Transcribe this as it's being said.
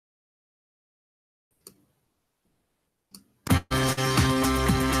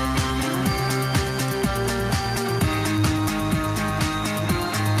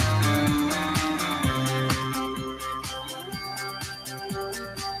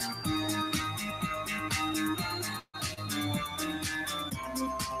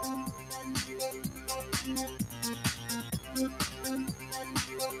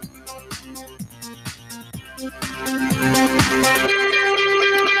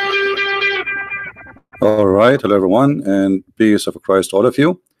All right, hello everyone, and peace of Christ to all of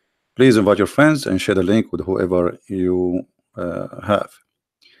you. Please invite your friends and share the link with whoever you have.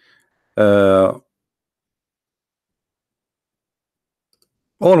 Uh,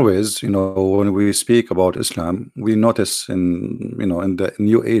 Always, when we speak about Islam, we notice in the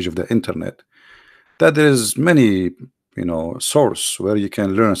new age of the internet that there is many, source where you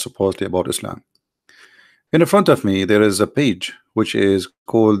can learn supposedly about Islam. In front of me, there is a page which is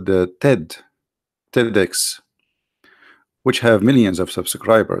called TEDx, which have millions of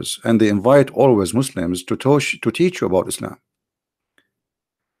subscribers, and they invite always Muslims to teach you about Islam.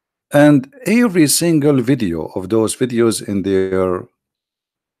 And every single video of those videos in their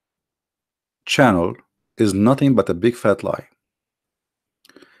channel is nothing but a big fat lie.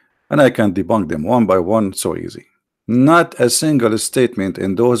 And I can debunk them one by one so easy. Not a single statement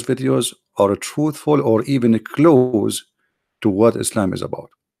in those videos are truthful or even close to what Islam is about.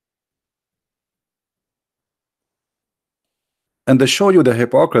 And they show you the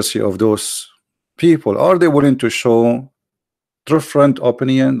hypocrisy of those people. Are they willing to show different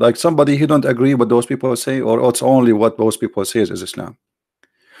opinion, like somebody who don't agree with those people say, or it's only what those people say is Islam?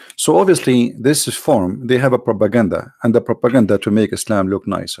 So obviously this form, they have a propaganda, and the propaganda to make Islam look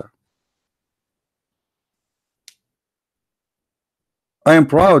nicer. I am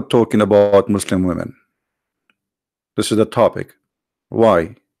proud talking about Muslim women. This is the topic.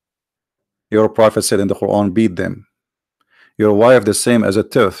 Why? Your prophet said in the Quran, beat them. Your wife the same as a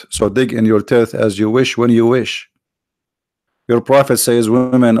tooth, so dig in your tooth as you wish when you wish. Your prophet says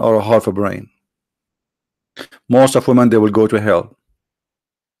women are half a brain. Most of women, they will go to hell.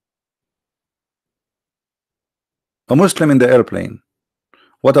 A Muslim in the airplane.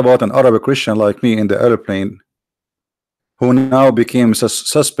 What about an Arab Christian like me in the airplane who now became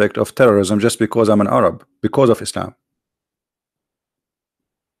suspect of terrorism just because I'm an Arab, because of Islam?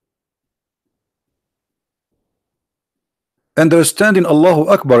 Understanding Allahu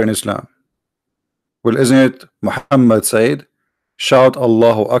Akbar in Islam. Well, isn't it Muhammad said, shout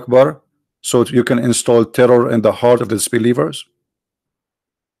Allahu Akbar so you can install terror in the heart of the disbelievers?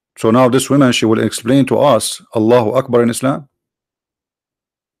 So now this woman, she will explain to us Allahu Akbar in Islam.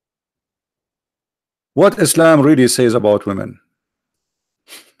 What Islam really says about women.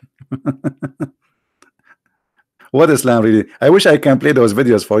 What Islam really, I wish I can play those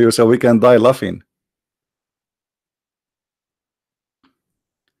videos for you so we can die laughing.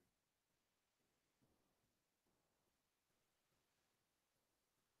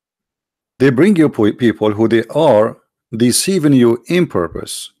 They bring you people who they are deceiving you in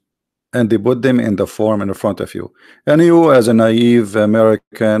purpose, and they put them in the form in front of you, and you as a naive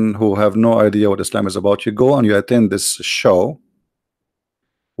American who have no idea what Islam is about, you go and you attend this show,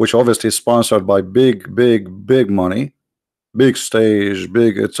 which obviously is sponsored by big money, big stage,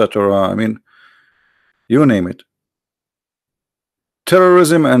 big etc. I mean, you name it.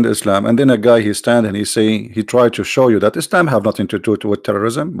 Terrorism and Islam, and then a guy, he stand and he say, he tried to show you that Islam have nothing to do with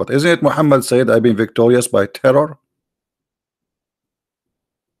terrorism, but isn't it Muhammad said, I've been victorious by terror?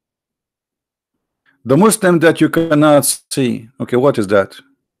 The Muslim that you cannot see, okay, what is that?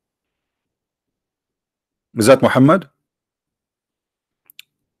 Is that Muhammad?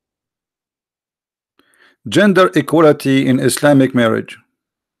 Gender equality in Islamic marriage.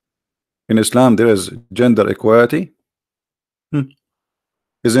 In Islam there is gender equality.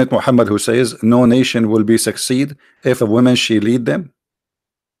 Isn't it Muhammad who says no nation will be succeed if a woman she lead them?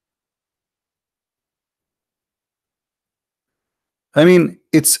 I mean,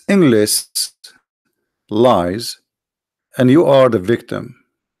 it's endless lies, and you are the victim.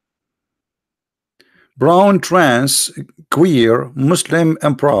 Brown, trans, queer, Muslim,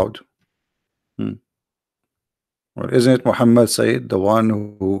 and proud. Well, isn't it Muhammad said the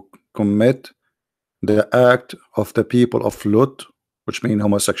one who commit the act of the people of Lut, which mean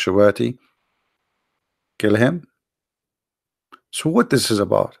homosexuality, kill him? So what this is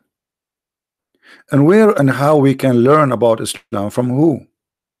about, and where and how we can learn about Islam from who?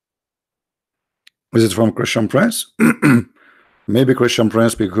 Is it from Christian Prince? Maybe Christian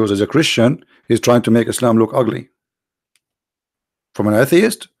Prince, because as a Christian he's trying to make Islam look ugly. From an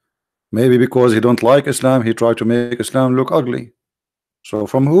atheist, maybe because he don't like Islam, he tried to make Islam look ugly. So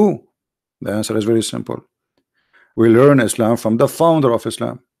from who? The answer is very simple. We learn Islam from the founder of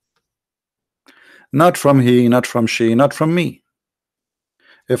Islam, not from he, not from she, not from me.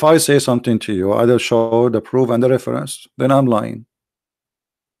 If I say something to you, either show the proof and the reference, then I'm lying.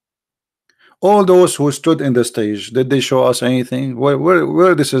 All those who stood in the stage, did they show us anything?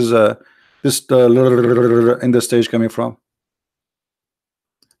 Where this is in the stage coming from?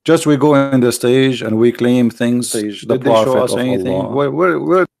 Just we go in the stage and we claim things. The Did they show us anything?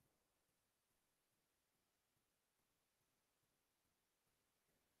 Where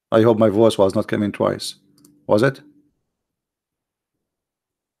I hope my voice was not coming twice. Was it?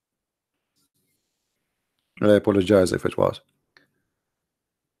 I apologize if it was.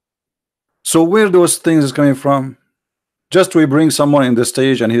 So where those things is coming from? Just we bring someone in the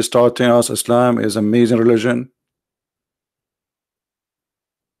stage and he start telling us Islam is amazing religion.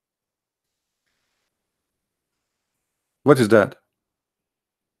 What is that?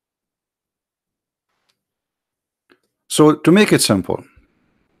 So to make it simple,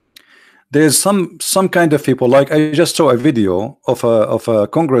 there's some kind of people, like I just saw a video of a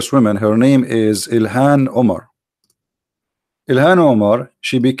congresswoman. Her name is Ilhan Omar. Ilhan Omar,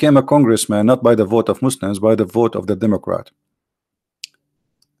 she became a congressman not by the vote of Muslims, by the vote of the Democrat.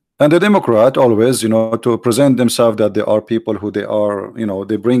 And the Democrat always, you know, to present themselves that they are people who they are, you know,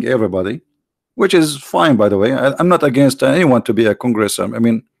 they bring everybody, which is fine, by the way. I'm not against anyone to be a congressman. I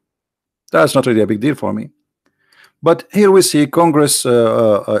mean, that's not really a big deal for me. But here we see Congress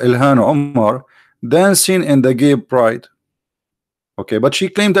Ilhan Omar dancing in the gay pride. Okay, but she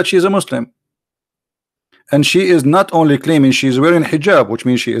claimed that she is a Muslim. And she is not only claiming she is wearing hijab, which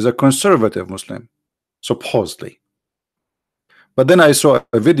means she is a conservative Muslim, supposedly. But then I saw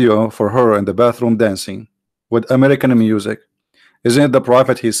a video for her in the bathroom dancing with American music. Isn't it the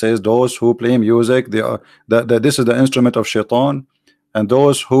Prophet? He says those who play music, they are that this is the instrument of shaitan, and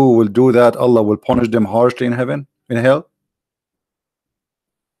those who will do that, Allah will punish them harshly in heaven, in hell.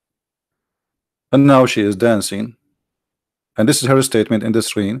 And now she is dancing, and this is her statement in the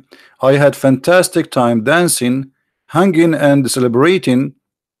screen. I had fantastic time dancing, hanging, and celebrating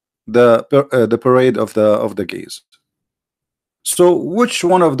the parade of the gays. So which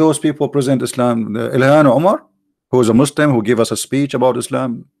one of those people present Islam? Ilhan Omar, who is a Muslim, who gave us a speech about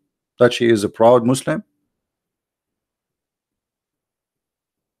Islam, that she is a proud Muslim?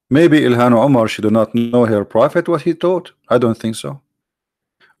 Maybe Ilhan Omar, she do not know her prophet, what he taught. I don't think so.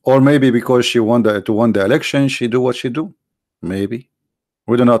 Or maybe because she won the election, she do what she do. Maybe.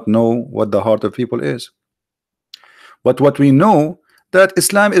 We do not know what the heart of people is. But what we know, that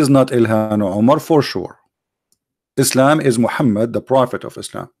Islam is not Ilhan Omar for sure. Islam is Muhammad, the prophet of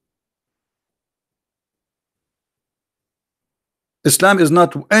Islam. Islam is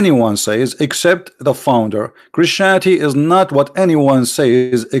not what anyone says except the founder. Christianity is not what anyone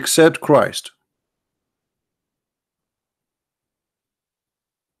says except Christ.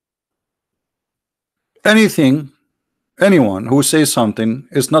 Anyone who says something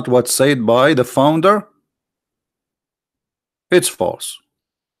is not what's said by the founder, it's false.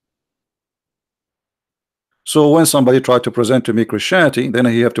 So when somebody tried to present to me Christianity, then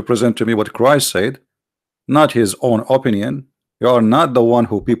he have to present to me what Christ said, not his own opinion. You are not the one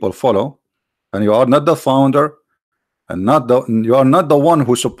who people follow, and you are not the founder, and you are not the one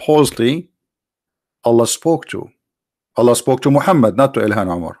who supposedly Allah spoke to. Allah spoke to Muhammad, not to Ilhan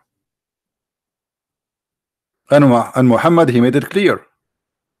Omar. And Muhammad, he made it clear.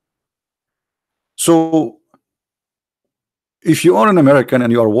 So if you are an American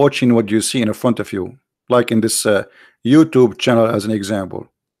and you are watching what you see in front of you, like in this YouTube channel as an example,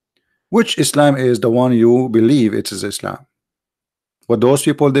 which Islam is the one you believe it is Islam? What those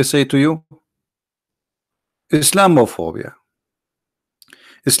people they say to you? Islamophobia.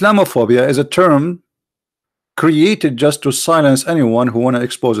 Islamophobia is a term created just to silence anyone who want to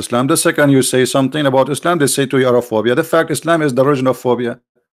expose Islam. The second you say something about Islam, they say to you Araphobia. The fact Islam is the origin of phobia.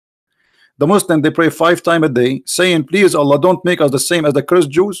 The Muslim, they pray 5 times a day, saying, please Allah, don't make us the same as the cursed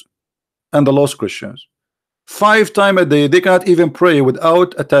Jews and the lost Christians. 5 times a day, they cannot even pray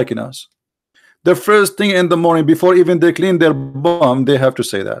without attacking us. The first thing in the morning, before even they clean their bum, they have to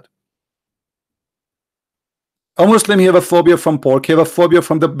say that. A Muslim, he have a phobia from pork, he have a phobia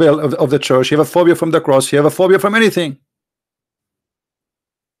from the bell of the church, he have a phobia from the cross, he have a phobia from anything.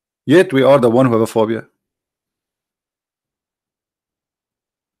 Yet we are the one who have a phobia.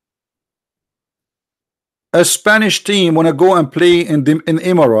 A Spanish team want to go and play in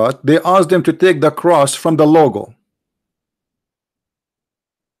Emirat, they ask them to take the cross from the logo.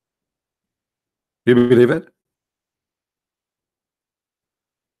 You believe it?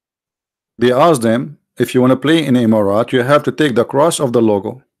 They ask them, if you want to play in Emirat, you have to take the cross of the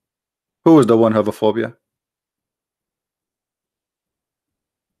logo. Who is the one who have a phobia?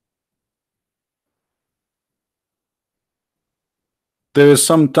 There is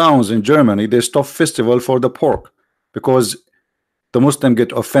some towns in Germany, they stop festival for the pork because the Muslim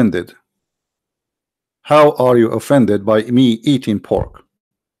get offended. How are you offended by me eating pork?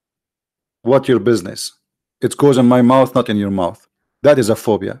 What your business? It goes in my mouth, not in your mouth. That is a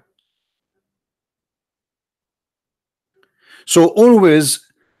phobia. So always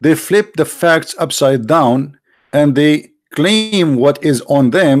they flip the facts upside down and they claim what is on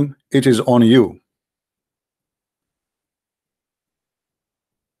them, it is on you.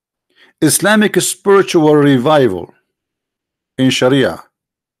 Islamic spiritual revival in Sharia.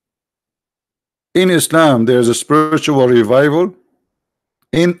 In Islam, there is a spiritual revival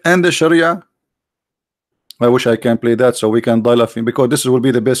in and the Sharia. I wish I can play that so we can dial up in, because this will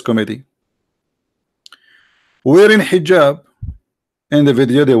be the best comedy. Wearing hijab. In the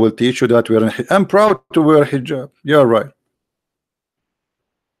video, they will teach you that I'm proud to wear hijab. You're right.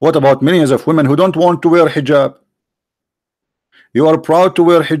 What about millions of women who don't want to wear hijab? You are proud to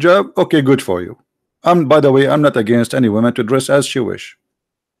wear hijab? Okay, good for you. By the way, I'm not against any woman to dress as she wish.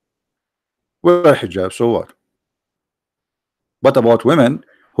 Wear hijab, so what? But about women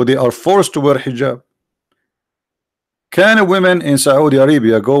who they are forced to wear hijab. Can a woman in Saudi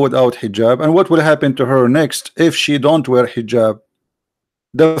Arabia go without hijab? And what will happen to her next if she don't wear hijab?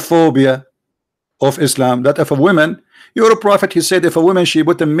 The phobia of Islam, that if a woman, your prophet, he said, if a woman, she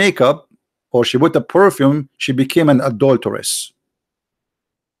put the makeup or she put the perfume, she became an adulteress.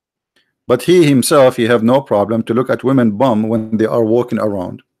 But he himself, he have no problem to look at women bum when they are walking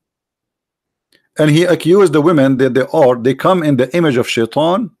around. And he accused the women that they come in the image of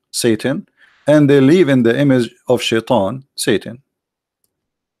shaitan, Satan, and they live in the image of shaitan, Satan.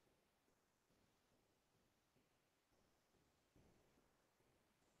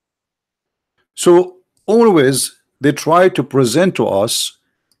 So always they try to present to us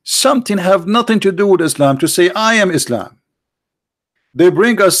something have nothing to do with Islam, to say I am Islam. They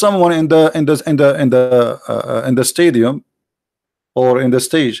bring us someone in the stadium or in the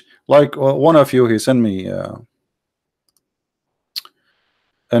stage, like one of you, he sent me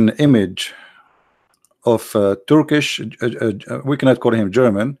an image of Turkish, we cannot call him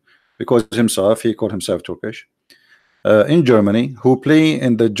German because himself, he called himself Turkish, in Germany, who play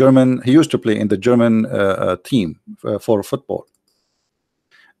in the German, he used to play in the German team for football.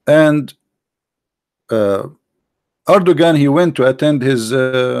 And Erdogan, he went to attend his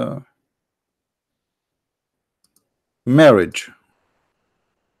marriage.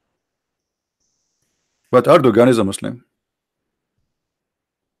 But Erdogan is a Muslim.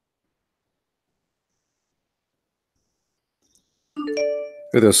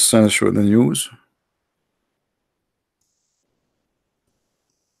 It is censor the news.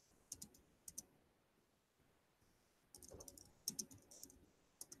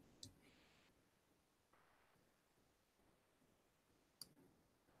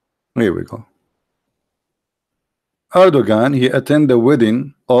 Here we go. Erdogan, he attended the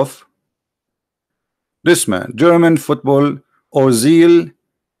wedding of this man, German football Ozil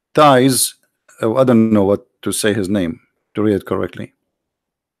Ties. I don't know what to say his name to read it correctly.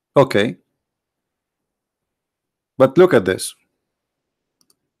 Okay. But look at this.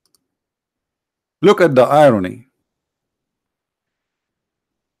 Look at the irony.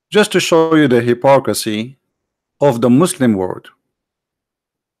 Just to show you the hypocrisy of the Muslim world.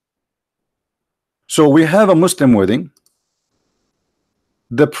 So we have a Muslim wedding.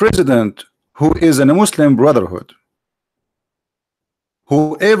 The president, who is in a Muslim brotherhood,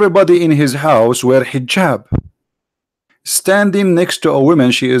 who everybody in his house wear hijab, standing next to a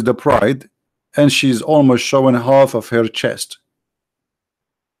woman, she is the bride, and she's almost showing half of her chest.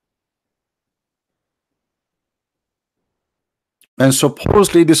 And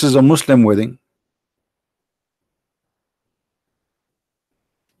supposedly this is a Muslim wedding.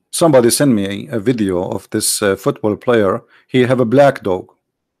 Somebody sent me a video of this football player. He have a black dog.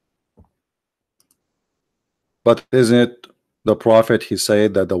 But isn't it the prophet, he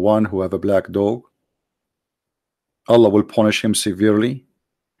said that the one who have a black dog, Allah will punish him severely,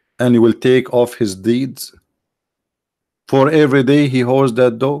 and he will take off his deeds for every day he holds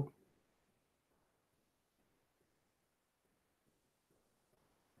that dog?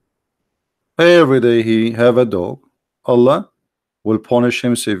 Every day he have a dog, Allah will punish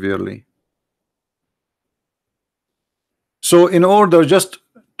him severely. So in order just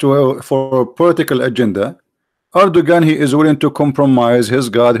to for a political agenda, Erdogan, he is willing to compromise his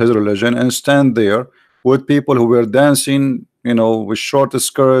God, his religion, and stand there with people who were dancing, you know, with short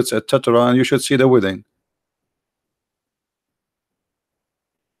skirts, etc. And you should see the wedding.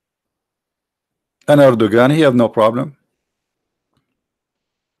 And Erdogan, he have no problem.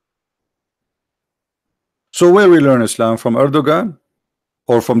 So where we learn Islam, from Erdogan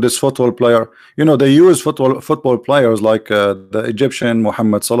or from this football player? You know, they use football players like the Egyptian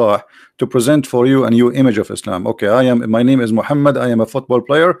Muhammad Salah to present for you a new image of Islam. Okay, my name is Muhammad, I am a football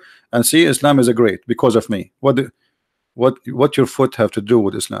player, and see, Islam is a great because of me. What your foot have to do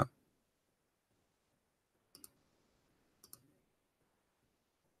with Islam?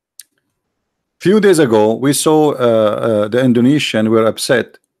 Few days ago, we saw the Indonesian were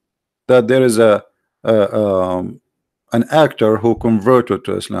upset that there is a an actor who converted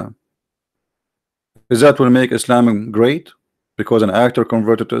to Islam. Is that will make Islam great because an actor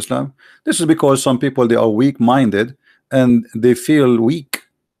converted to Islam? This is because some people they are weak-minded and they feel weak.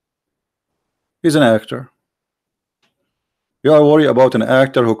 He's an actor. You are worried about an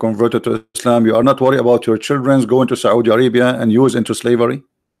actor who converted to Islam. You are not worried about your children going to Saudi Arabia and used into slavery.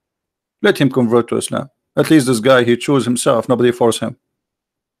 Let him convert to Islam. At least this guy, he chose himself. Nobody forced him.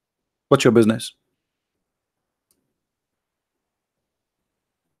 What's your business?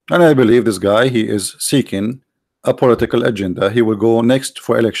 And I believe this guy, he is seeking a political agenda. He will go next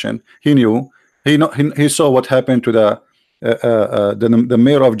for election. He knew. He saw what happened to the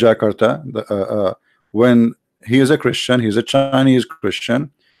mayor of Jakarta when he is a Christian. He's a Chinese Christian.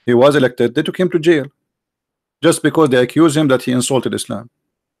 He was elected. They took him to jail just because they accused him that he insulted Islam.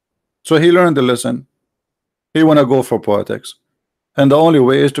 So he learned the lesson. He wanna go for politics, and the only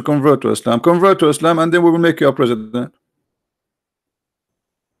way is to convert to Islam. Convert to Islam, and then we will make you a president.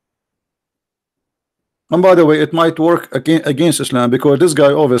 And by the way, it might work against Islam because this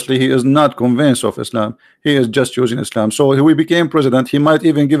guy obviously he is not convinced of Islam. He is just using Islam. So if we became president, he might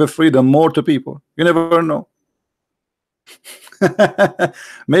even give a freedom more to people. You never know.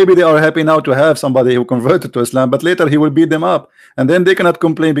 Maybe they are happy now to have somebody who converted to Islam, but later he will beat them up, and then they cannot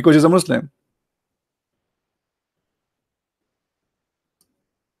complain because he's a Muslim.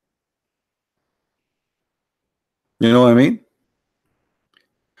 You know what I mean?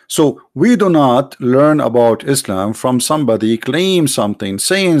 So we do not learn about Islam from somebody claim something,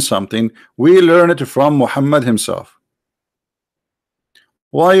 saying something. We learn it from Muhammad himself.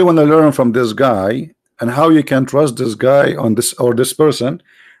 Why you want to learn from this guy, and how you can trust this guy on this or this person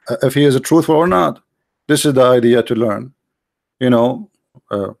if he is a truthful or not? This is the idea to learn. You know,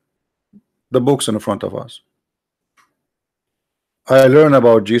 the books in front of us. I learn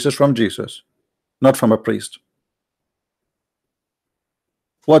about Jesus from Jesus, not from a priest.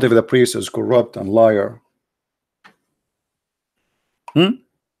 What if the priest is corrupt and liar?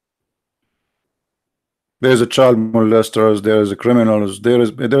 There's a child molesters, there's a criminals,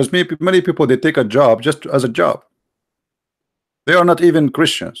 there's many people they take a job just as a job. They are not even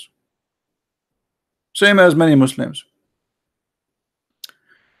Christians. Same as many Muslims.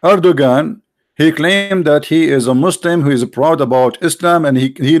 Erdogan, he claimed that he is a Muslim who is proud about Islam, and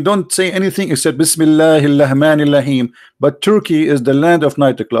he don't say anything except Bismillahirrahmanirrahim. But Turkey is the land of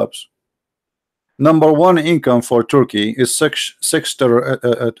nightclubs. Number one income for Turkey is sex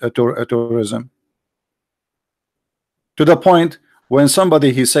tourism. To the point when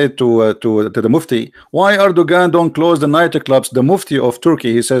somebody he said to the Mufti, why Erdogan don't close the nightclubs? The Mufti of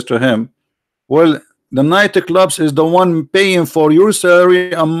Turkey, he says to him, well, the nightclubs is the one paying for your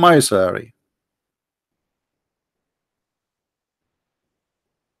salary and my salary.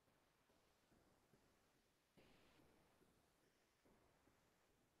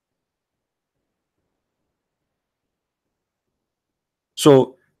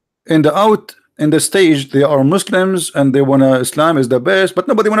 So in the stage they are Muslims and they wanna Islam is the best, but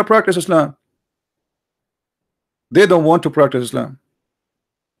nobody wanna practice Islam. They don't want to practice Islam.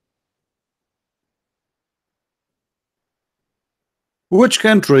 Which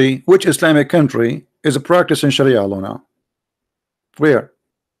country, which Islamic country is practicing Sharia law now? Where?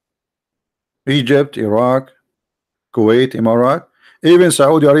 Egypt, Iraq, Kuwait, Emirat, even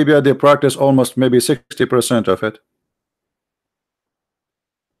Saudi Arabia, they practice almost maybe 60% of it.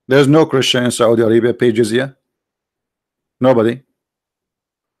 There's no Christian in Saudi Arabia pay jizya. Nobody.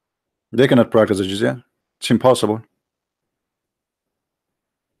 They cannot practice the jizya. It's impossible.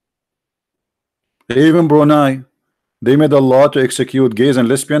 Even Brunei, they made a law to execute gays and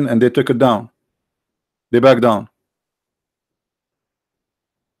lesbians, and they took it down. They backed down.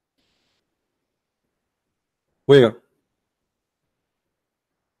 Where?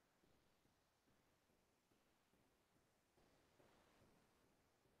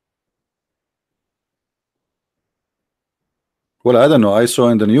 Well, I don't know. I saw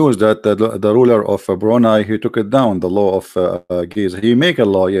in the news that the ruler of Brunei, he took it down, the law of gays. He make a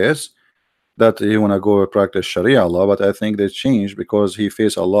law, yes, that he wanna go practice Sharia law, but I think they changed because he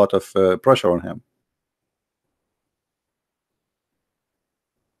faced a lot of pressure on him.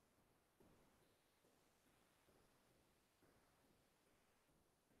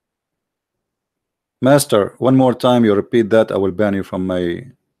 Master, one more time you repeat that, I will ban you from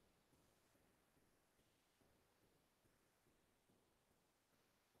my.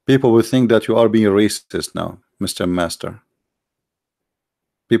 People will think that you are being racist now, Mr. Master.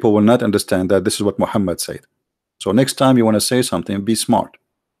 People will not understand that this is what Muhammad said. So next time you want to say something, be smart.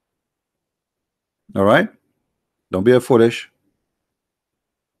 All right, don't be a foolish.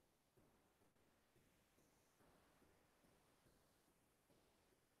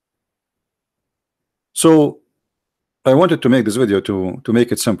 So I wanted to make this video to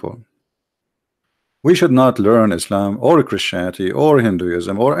make it simple. We should not learn Islam or Christianity or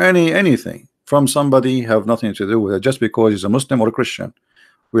Hinduism or anything from somebody have nothing to do with it just because he's a Muslim or a Christian.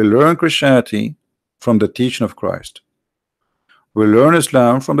 We learn Christianity from the teaching of Christ. We learn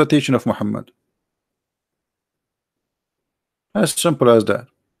Islam from the teaching of Muhammad. As simple as that.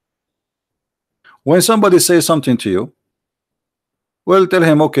 When somebody says something to you, well, tell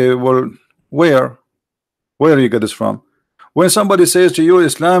him, okay, well, where you get this from? When somebody says to you,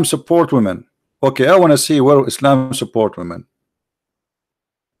 Islam support women, okay, I want to see where Islam support women.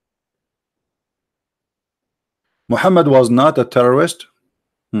 Muhammad was not a terrorist.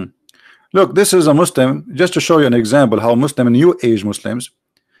 Look, this is a Muslim, just to show you an example how Muslim and New Age Muslims,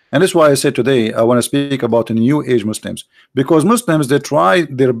 and that's why I said today I want to speak about the New Age Muslims, because Muslims, they try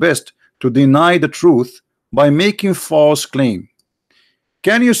their best to deny the truth by making false claim.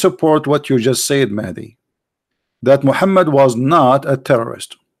 Can you support what you just said, Mahdi, that Muhammad was not a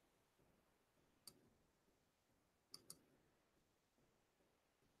terrorist?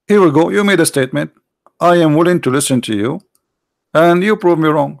 Here we go. You made a statement. I am willing to listen to you, and you prove me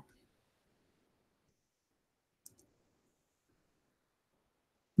wrong.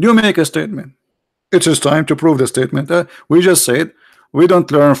 You make a statement. It is time to prove the statement. We just said we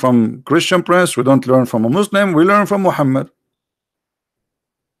don't learn from Christian Prince, we don't learn from a Muslim, we learn from Muhammad.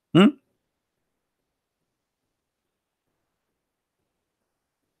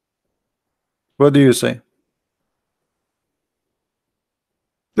 What do you say?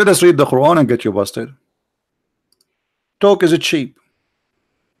 Let us read the Quran and get you busted. Talk is cheap.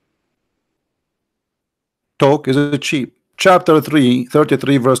 Talk is cheap. Chapter 3,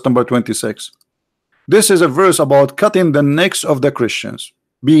 33, verse number 26. This is a verse about cutting the necks of the Christians,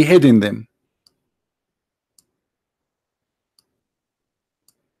 beheading them,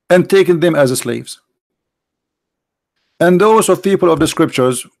 and taking them as slaves. And those of people of the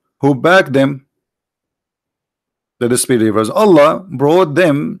scriptures who back them, the disbelievers, Allah brought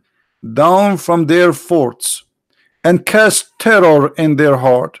them down from their forts and cast terror in their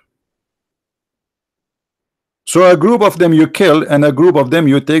heart. So a group of them you kill, and a group of them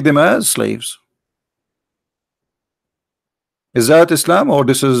you take them as slaves. Is that Islam, or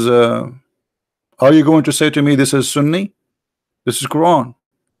this is are you going to say to me this is Sunni? This is Quran.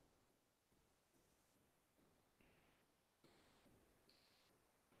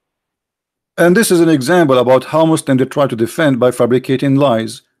 And this is an example about how Muslims they try to defend by fabricating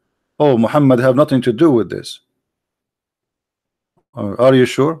lies. Oh, Muhammad have nothing to do with this. Are you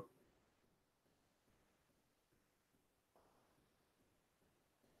sure?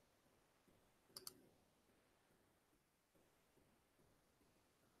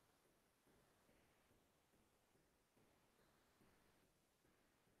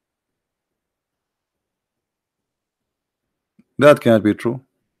 That can't be true.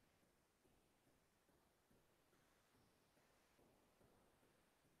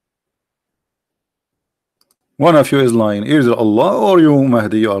 One of you is lying. Either Allah or you,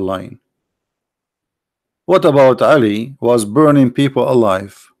 Mahdi, you are lying. What about Ali was burning people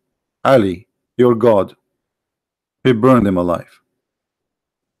alive? Ali, your God, he burned them alive.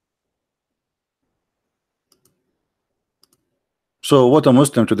 So what a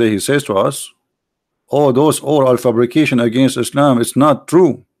Muslim today he says to us, oh, those all are fabrication against Islam. It's not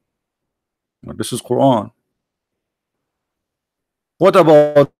true. This is Quran. What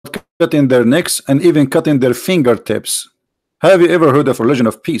about cutting their necks and even cutting their fingertips? Have you ever heard of religion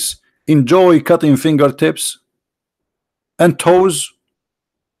of peace? Enjoy cutting fingertips and toes?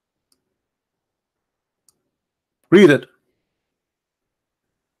 Read it.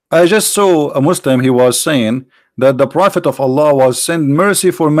 I just saw a Muslim, he was saying that the Prophet of Allah was sent mercy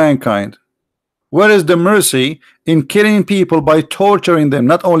for mankind. Where is the mercy in killing people by torturing them?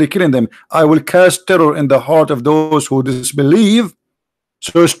 Not only killing them, I will cast terror in the heart of those who disbelieve.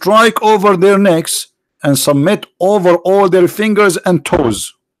 So strike over their necks and submit over all their fingers and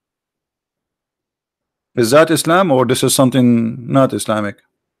toes. Is that Islam, or this is something not Islamic?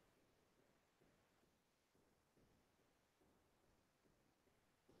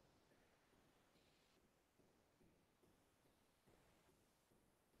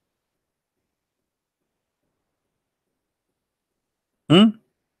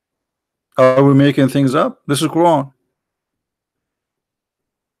 Are we making things up? This is Quran.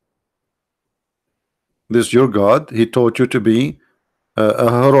 This is your God. He taught you to be a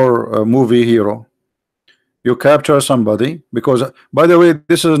horror movie hero. You capture somebody, because by the way,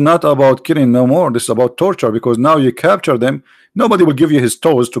 this is not about killing no more. This is about torture, because now you capture them. Nobody will give you his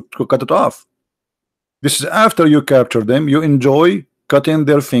toes to cut it off. This is after you capture them. You enjoy cutting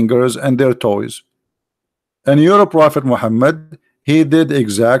their fingers and their toes. And your Prophet Muhammad, he did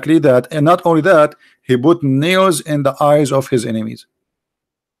exactly that. And not only that, he put nails in the eyes of his enemies.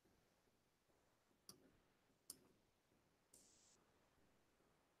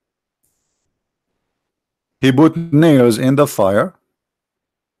 He put nails in the fire,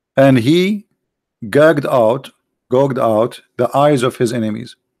 and he gouged out the eyes of his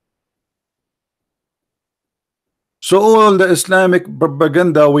enemies. So all the Islamic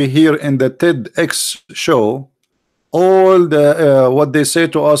propaganda we hear in the TEDx show, all the what they say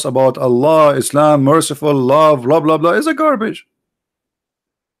to us about Allah, Islam, merciful, love, blah blah blah, is a garbage.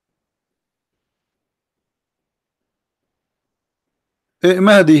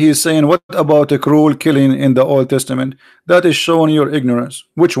 Mahdi, he's saying, what about a cruel killing in the Old Testament? That is showing your ignorance.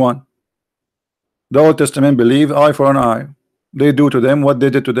 Which one? The Old Testament believe eye for an eye. They do to them what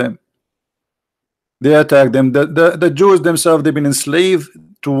they did to them. They attack them. The Jews themselves, they've been enslaved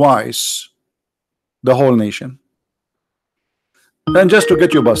twice, the whole nation. And just to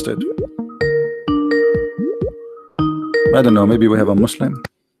get you busted. I don't know, maybe we have a Muslim.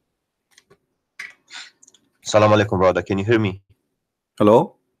 Assalamu alaikum, brother. Can you hear me?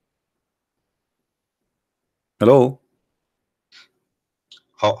 Hello? Hello?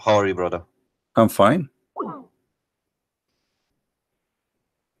 How are you, brother? I'm fine.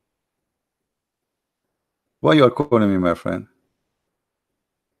 Why you are calling me, my friend?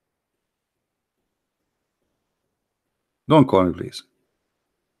 Don't call me, please.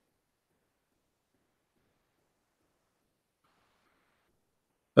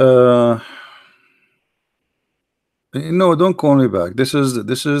 No, don't call me back. This is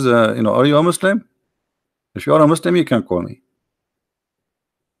you know, are you a Muslim? If you are a Muslim, you can call me.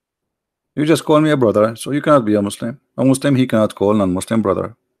 You just call me a brother, so you cannot be a Muslim. A Muslim, he cannot call non-Muslim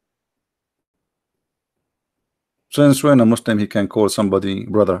brother. Since when a Muslim he can call somebody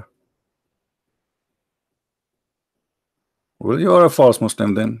brother? Well, you are a false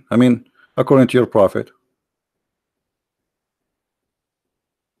Muslim then. I mean, according to your prophet.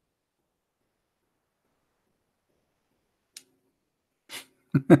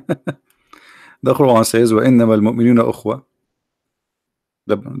 The Quran says, وَإِنَّمَا الْمُؤْمِنُونَ أُخْوَةٌ.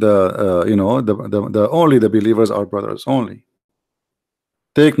 You know, the only the believers are brothers only.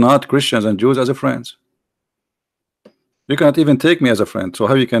 Take not Christians and Jews as a friends. You cannot even take me as a friend. So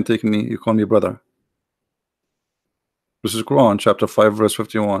how you can take me? You call me brother. This is Quran chapter 5 verse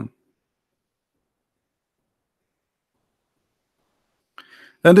 51.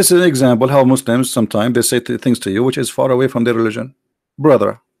 And this is an example how Muslims sometimes they say things to you which is far away from their religion.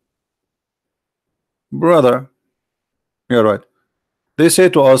 Brother. Brother. You're right. They say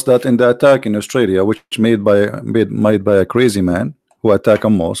to us that in the attack in Australia, which made by a crazy man who attacked a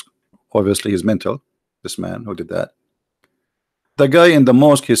mosque, obviously he's mental, this man who did that. The guy in the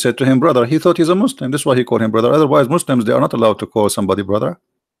mosque, he said to him, brother. He thought he's a Muslim. That's why he called him brother. Otherwise, Muslims, they are not allowed to call somebody brother.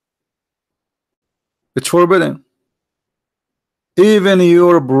 It's forbidden. Even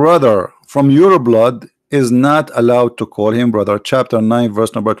your brother from your blood is not allowed to call him brother. Chapter 9,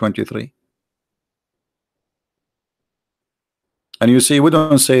 verse number 23. And you see, we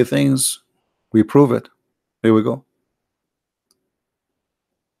don't say things, we prove it. Here we go.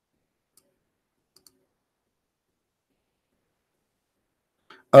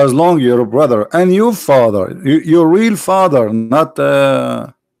 As long your brother and your father, your real father, not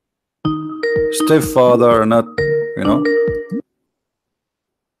stepfather, not, you know.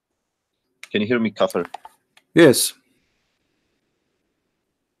 Can you hear me, Kafir? Yes.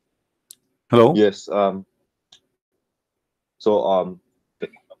 Hello. Yes. So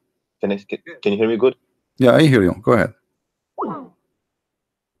can you hear me good? Yeah, I hear you. Go ahead.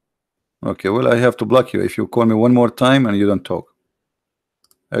 Okay. Well, I have to block you if you call me one more time and you don't talk.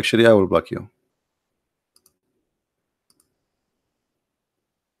 Actually, I will block you.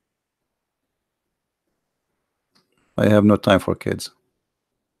 I have no time for kids.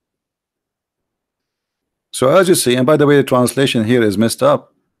 So as you see, and by the way, the translation here is messed up.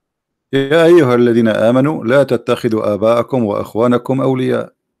 يا أيها الذين آمنوا لا تتخذوا آباءكم وأخوانكم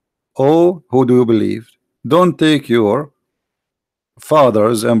أولياء. Oh, who do you believe? Don't take your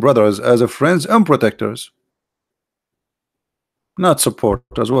fathers and brothers as friends and protectors. Not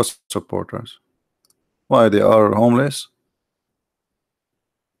supporters. What supporters? Why, they are homeless?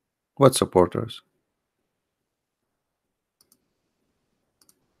 What supporters?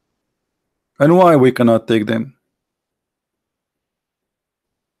 And why we cannot take them?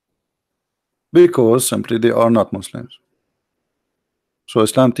 Because simply they are not Muslims. So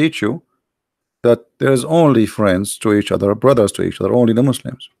Islam teach you that there is only friends to each other, brothers to each other, only the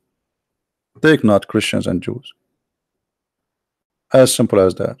Muslims. Take not Christians and Jews. As simple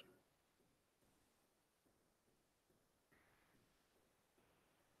as that.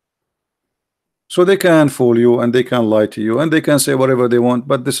 So they can fool you and they can lie to you and they can say whatever they want,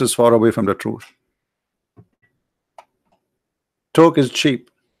 but this is far away from the truth. Talk is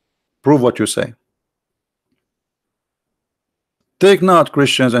cheap. Prove what you say. Take not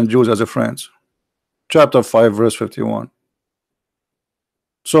Christians and Jews as a friends. Chapter 5 verse 51.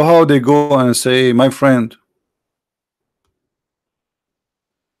 So how they go and say, my friend,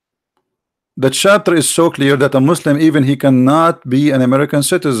 the chapter is so clear that a Muslim, even he cannot be an American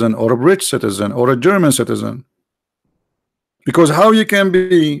citizen or a British citizen or a German citizen. Because how you can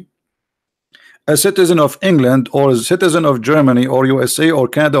be a citizen of England or a citizen of Germany or USA or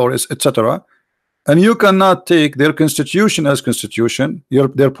Canada or etc., and you cannot take their constitution as constitution,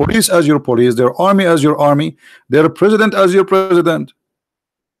 their police as your police, their army as your army, their president as your president.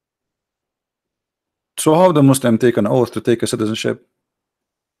 So how the Muslim take an oath to take a citizenship?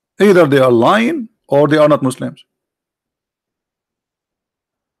 Either they are lying or they are not Muslims,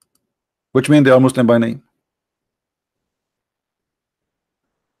 which means they are Muslim by name.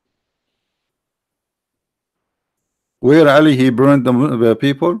 Where Ali he burned the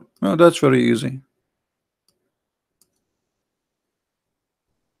people? Oh, that's very easy.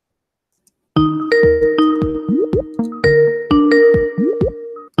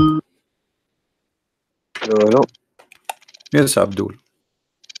 Hello. Yes, Abdul.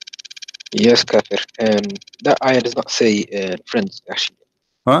 Yes, Kafir. That ayah does not say friends, actually.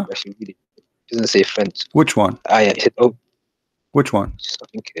 Huh? Actually, really, it doesn't say friends. Which one? Ayah, it said, oh, Which one? I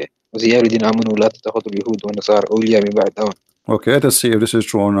think, was يا الذين آمنوا لا تتخذوا اليهود والنصارى أولياء من بعد. Okay, let us see if this is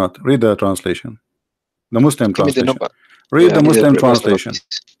true or not. Read the translation. The Muslim Give me the translation. number. Read the I need Muslim verse number, translation.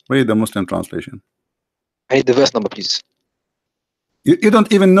 please. Read the Muslim translation. I need the verse number, please. You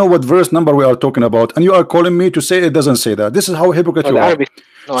don't even know what verse number we are talking about, and you are calling me to say it doesn't say that. This is how hypocrite you are. Arabic.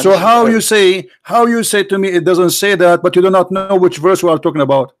 No, So how you say to me it doesn't say that, but you do not know which verse we are talking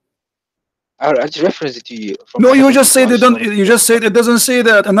about? I just referenced it to you. No, you just said it don't. You just said it doesn't say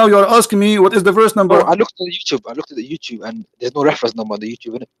that, and now you are asking me what is the verse number? No, I looked at the YouTube. And there's no reference number on the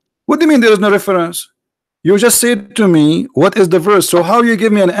YouTube, innit? What do you mean there is no reference? You just said to me what is the verse. So how you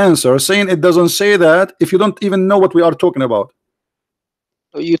give me an answer saying it doesn't say that if you don't even know what we are talking about?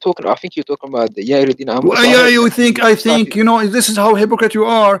 You're talking. I think you're talking about the Well, yeah, you think I think you know this is how hypocrite you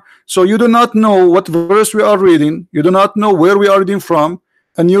are. So you do not know what verse we are reading. You do not know where we are reading from,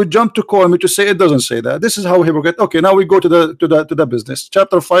 and you jump to call me to say it doesn't say that. This is how hypocrite. Okay, now we go to the business.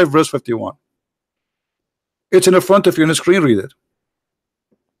 Chapter 5, verse 51. It's in the front of you on the screen. Read it.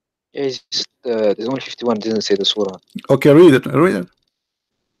 Yeah, it's just, there's only 51. It doesn't say the surah. Okay, read it. Read it.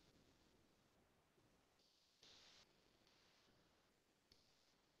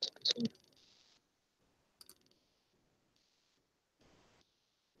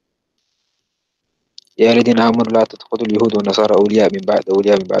 يا الذين آمنوا لا تتخذوا اليهود والنصارى أولياء من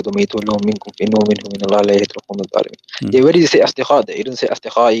بعد ومن يتولهم منكم فإنهم منهم إن الله لا يهدي القوم الظالمين. Yeah, where did he say أصدقاء? He didn't say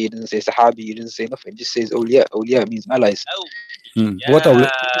أصدقائي, he didn't say صحابي, he didn't say nothing. He just says أولياء. أولياء means allies. What awliya?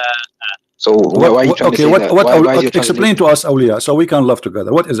 So why are you trying to say that? Why explain to us awliya so we can love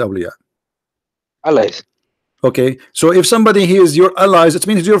together. What is awliya? Allies. Okay, so if somebody he is your allies, it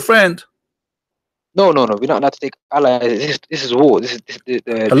means he's your friend. No, we're not allowed to take allies. This is war.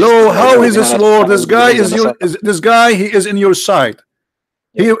 Hello, how is this war? This guy is your. This guy he is in your side.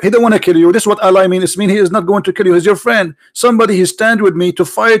 Yeah. He don't want to kill you. This is what ally means. It means he is not going to kill you. He's your friend. Somebody he stand with me to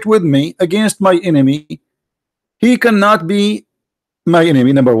fight with me against my enemy. He cannot be my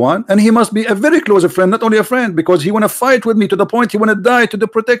enemy, number one, and he must be a very close friend, not only a friend, because he want to fight with me to the point he want to die to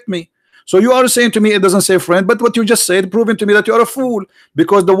protect me. So you are saying to me it doesn't say friend, but what you just said proving to me that you are a fool,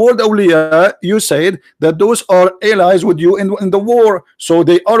 because the word awliya, you said that those are allies with you in the war, so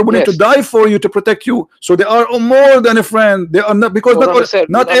they are willing to die for you to protect you. So they are more than a friend. They are not, because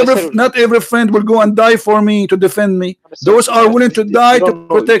not every friend will go and die for me to defend me. Those are willing to die to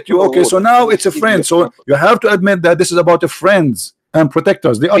protect you. Okay, so now it's a friend. So you have to admit that this is about the friends and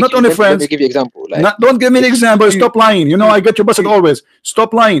protectors. They are not only friends. Let me give you an example. Don't give me an example. Stop lying. You know I get you busted always.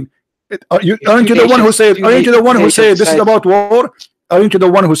 Stop lying. Aren't you the one who said? Aren't you the one who said this is about war? Aren't you the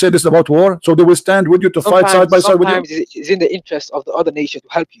one who said this is about war? So they will stand with you to fight side by side with you. Sometimes it's in the interest of the other nation to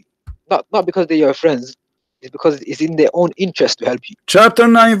help you, not because they are your friends. It's because it's in their own interest to help you. Chapter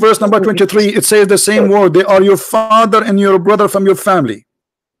 9, verse number 23. It says the same word. They are your father and your brother from your family.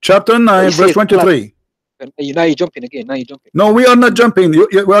 Chapter 9, verse 23. And now you're jumping again. Now you're jumping. No, we are not jumping.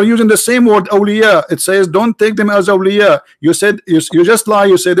 We are using the same word awliya. It says don't take them as awliya. You said you just lie.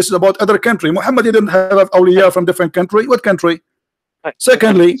 You say this is about other country. Muhammad didn't have awliya from different country. What country? Right.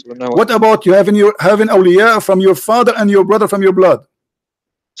 Secondly, So now what about you having awliya from your father and your brother from your blood?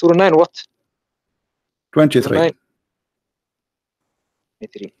 Surah 9 what? 23. Surah 9.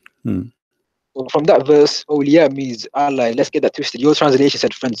 23. So from that verse, awliya means ally. Let's get that twisted. Your translation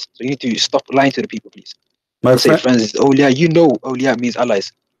said friends. So you need to stop lying to the people, please. My Don't say friend, friends is awliya. You know awliya means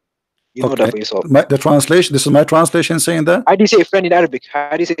allies. You know that for yourself. the translation. This is my translation saying that. How do you say friend in Arabic?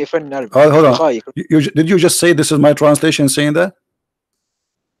 How do you say friend in Arabic? Hold on. Did you just say this is my translation saying that?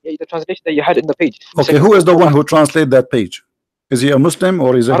 Yeah, the translation that you had in the page. Okay, who is the one who translated that page? Is he a Muslim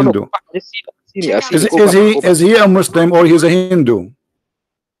or is he a Hindu? Is he a Muslim or he's a Hindu?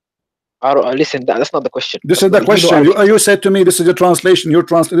 Listen, that's not the question. This is the question. You said to me this is a translation. Your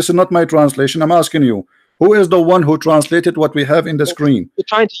this is not my translation. I'm asking you, who is the one who translated what we have in the screen? You're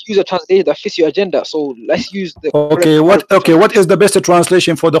trying to use a translation that fits your agenda, so let's use the. Okay, what is the best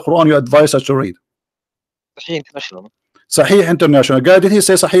translation for the Quran you advise us to read? Sahih International. Sahih International. Guy, did he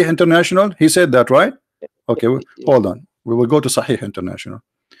say Sahih International? He said that, right? Okay, hold on. We will go to Sahih International.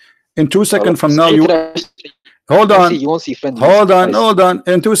 In 2 seconds from now, you hold on. You won't see friends. Hold on.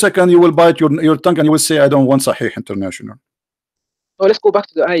 In 2 seconds, you will bite your tongue and you will say, "I don't want Sahih International." Oh, let's go back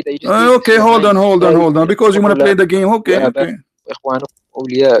to the ayah that you just okay, hold on. Because you want to play the game. Okay. Okay.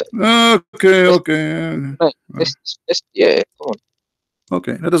 Yeah, come on.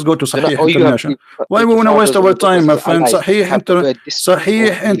 Okay, let us go to Sahih International. Why we want to waste our time, my friend? Sahih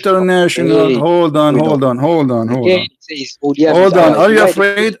International. Hold on. Hold on. Are you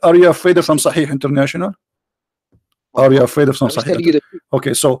afraid? Are you afraid of some Sahih International? Are you afraid of some Sahih?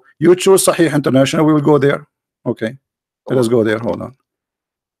 Okay, so you choose Sahih International. We will go there. Okay, let us go there. Hold on.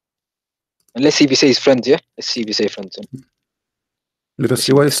 And let's see if he says friends. Yeah, let's see if he says friends. Let us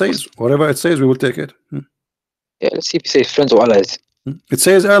see what it says. Whatever it says, we will take it. Yeah, let's see if he says friends or allies. It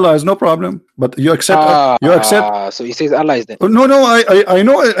says allies, no problem. But you accept. So he says allies then. No, I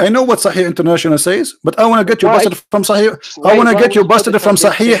know what Sahih International says, but I want to get you busted from Sahih. I want to get you busted from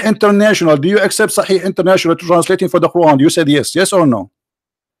Sahih International. Do you accept Sahih International translating for the Quran? You said yes. Yes or no?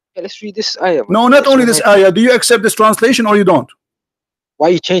 Yeah, let's read this ayah. No, not only this ayah. Do you accept this translation or you don't? Why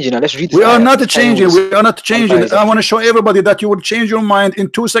are you changing it? Let's read this. We are not changing. We are not changing. I want to show everybody that you will change your mind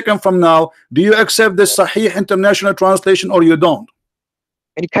in 2 seconds from now. Do you accept this Sahih International translation or you don't?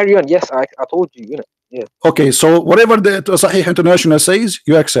 Can you carry on? Yes, I told you. Yeah. Okay, so whatever the Sahih International says,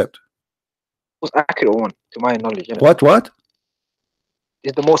 you accept. Most accurate one, to my knowledge. What?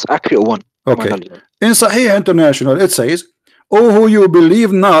 It's the most accurate one. Okay. In Sahih International, it says, "Oh, who you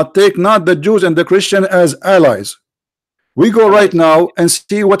believe not, take not the Jews and the Christian as allies." We go right now and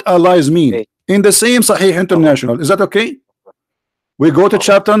see what allies mean in the same Sahih International. Is that okay? We go to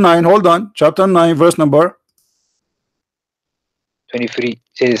chapter 9. Hold on. Chapter 9, verse number 23.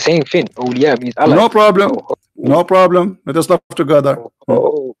 Say the same thing. Awliya means allies. No problem. No problem. Let us love together.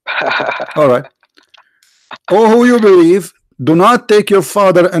 All right. Oh, who you believe, do not take your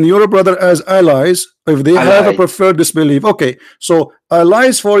father and your brother as allies if they have a preferred disbelief. Okay, so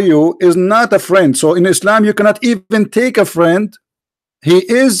allies for you is not a friend. So in Islam, you cannot even take a friend. He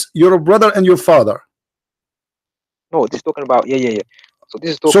is your brother and your father. No, this is talking about So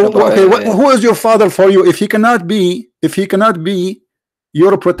this is talking about. Okay, who is your father for you? If he cannot be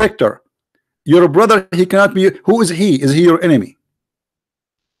your protector, your brother, he cannot be. Who is he? Is he your enemy?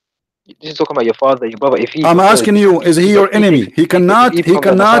 This is talking about your father, your brother. If he, I'm asking you, is he your enemy? He cannot be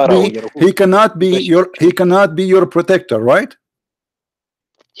your protector, right?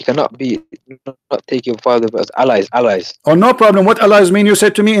 He cannot take your father as allies. Oh, no problem. What allies mean? You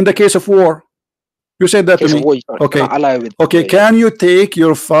said to me in the case of war. You said that to me. Okay. Can you take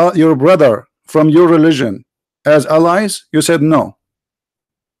your brother from your religion as allies? You said no.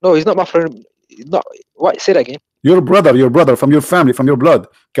 No, he's not my friend. Not what? Say that again. Your brother from your family, from your blood.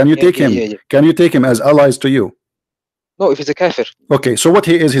 Can you take him? Can you take him as allies to you? No, if he's a kafir. Okay, so what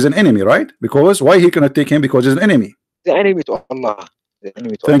he is, he's an enemy, right? Because why he cannot take him? Because he's an enemy. The enemy to Allah.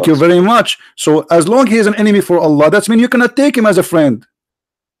 Thank you very much. So as long he is an enemy for Allah, that means you cannot take him as a friend.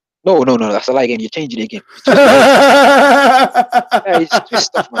 No, that's a lie again. You're changing it again. It's twist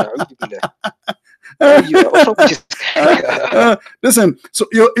stuff, man. Listen, so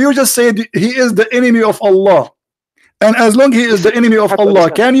you just said he is the enemy of Allah, and as long he is the enemy of Allah,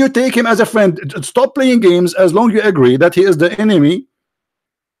 can you take him as a friend? Stop playing games. As long you agree that he is the enemy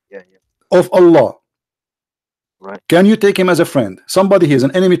of Allah, right? Can you take him as a friend? Somebody he is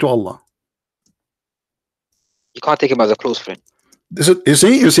an enemy to Allah. You can't take him as a close friend. You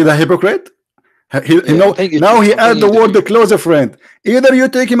see the hypocrite. Now he add the word the closer friend. Either you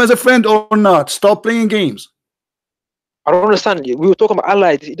take him as a friend or not. Stop playing games. I don't understand. We were talking about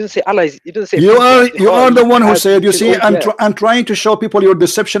allies. He didn't say allies. He didn't say you are the one who said, you see, I'm trying to show people your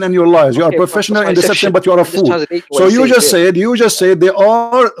deception and your lies. You are professional in deception, but you are a fool. So you just said they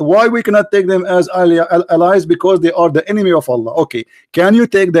are, why we cannot take them as allies? Because they are the enemy of Allah. Okay, can you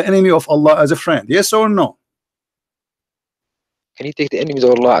take the enemy of Allah as a friend? Yes or no? Can you take the enemies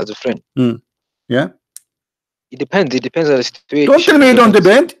of Allah as a friend? Yeah. It depends. It depends on the situation. Don't tell me you don't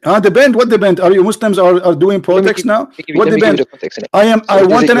depend. Depend. What depend? Are you Muslims are doing politics now? What depend? I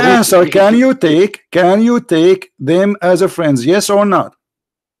want an answer. Can you take them as a friends? Yes or not?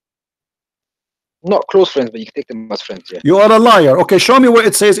 Not close friends, but you can take them as friends. Yeah. You are a liar. Okay, show me where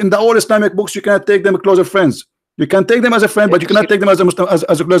it says in the old Islamic books you cannot take them closer friends. You can take them as a friend, but you cannot take them as a Muslim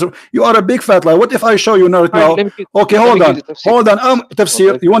as a closer. You are a big fat liar. What if I show you now? Okay, hold on.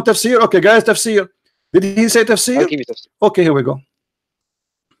 Tafsir. You want tafsir? Okay, guys, tafsir. Did he say tafsir? I'll give you tafsir. Okay, here we go. I'll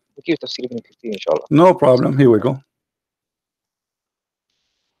give you tafsir even 15, inshallah. No problem. Here we go.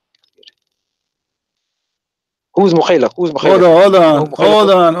 Who's Mukhayla? Hold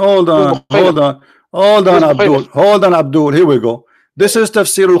on, Abdul. Hold on, Abdul. Here we go. This is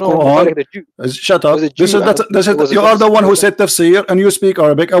tafsir al-Quran. Shut up. This is you are the one who said tafsir, and you speak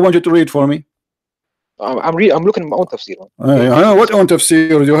Arabic. I want you to read for me. I'm looking at my own tafsir. What own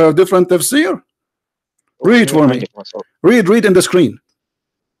tafsir? You have different tafsir? Read for me. Read in the screen.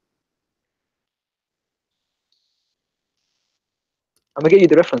 I'm gonna get you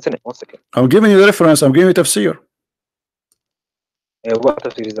the reference in it. 1 second. I'm giving you the reference. I'm giving you tafsir. What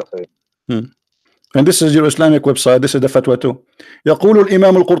tafsir is that for you? And this is your Islamic website. This is the fatwa too. يقول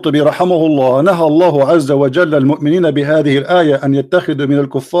الإمام القرطبي رحمه الله نهى الله عز وجل المؤمنين بهذه الآية أن يتخذوا من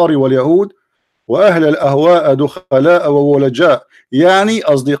الكفار واليهود وأهل الأهواء دخلاء وولجاء يعني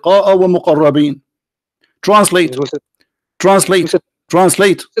أصدقاء ومقربين. Translate. Who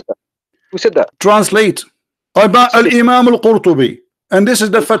said that? Translate. الإمام القرطبي. And this is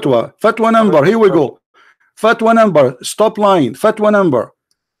the fatwa number. Here we go. Fatwa number. Stop line. Fatwa number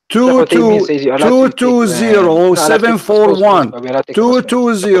 220741.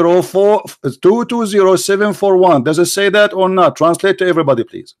 220741. Does it say that or not? Translate to everybody,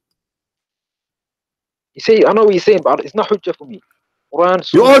 please. You say, I know what you're saying, but it's not hujjah for me. Quran,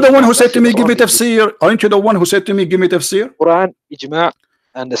 you are the one who said to me, give me tafsir. Aren't you the one who said to me, give me tafsir? Quran, ijma',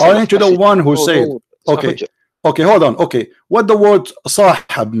 and the aren't you the one who said? Okay, hold on. Okay, what the word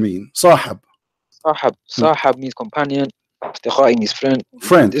sahab mean? Sahab means companion. Asdiqai means friend.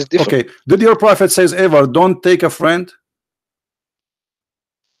 Okay, did your prophet says ever don't take a friend?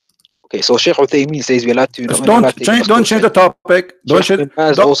 Okay, so Sheikh Uthaymeen says we're allowed to. Don't change the topic. Don't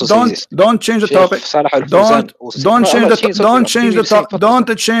change the topic. Don't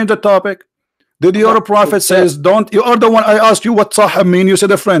change the topic. Did your prophet says don't? You are the one I asked you what sahab mean. You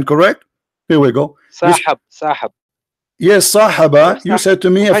said a friend, correct? Here we go. Sahab. Yes, sahaba. You said to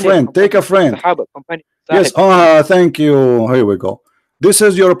me a friend. Take a friend. Yes. Thank you. Here we go. This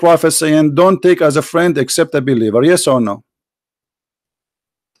is your prophet saying don't take as a friend except a believer. Yes or no?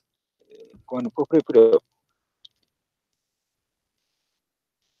 Put it up.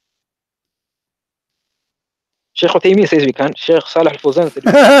 Sheikh Uthaymeen says we can. Sheikh Salih Al-Fawzan said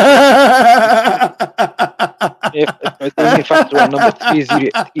we can. Uthaymeen fatwa number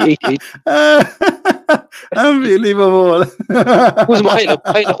 388. Unbelievable. Who's Mukhayla?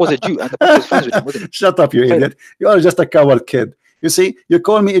 Mukhayla was a Jew and the Prophet was friends with him, wasn't he? Shut up, you idiot. You are just a coward kid. You see, you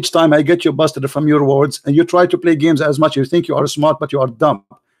call me each time I get you busted from your words, and you try to play games as much. You think you are smart, but you are dumb.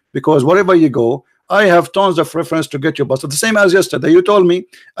 Because wherever you go, I have tons of reference to get you busted. The same as yesterday. You told me,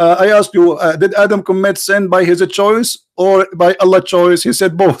 I asked you, did Adam commit sin by his choice or by Allah's choice? He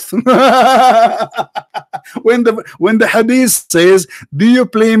said both. when the hadith says, do you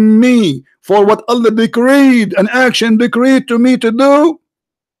blame me for what Allah decreed, an action decreed to me to do?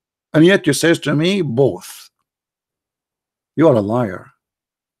 And yet you says to me, both. You are a liar.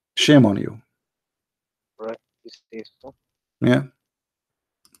 Shame on you. Right. Yeah.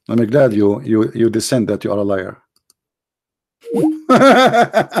 I'm glad you dissent that you are a liar.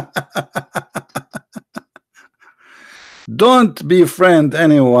 Don't befriend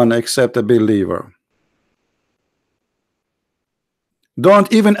anyone except a believer.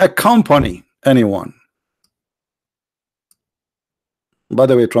 Don't even accompany anyone. By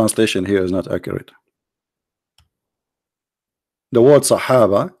the way, translation here is not accurate. The word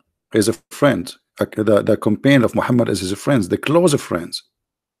Sahaba is a friend. The companion of Muhammad is his friends, the closer friends.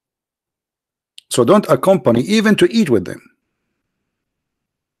 So don't accompany even to eat with them.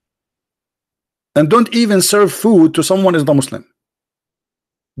 And don't even serve food to someone who is not Muslim.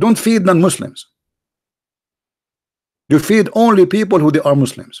 Don't feed non-Muslims. You feed only people who they are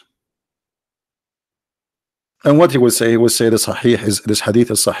Muslims. And what he will say, he will say this hadith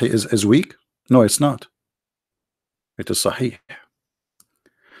is sahih is weak. No, it's not. It is sahih.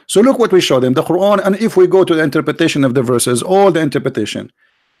 So look what we show them, the Quran, and if we go to the interpretation of the verses, all the interpretation.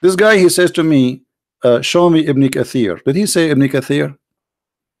 This guy, he says to me, show me Ibn Kathir. Did he say Ibn Kathir?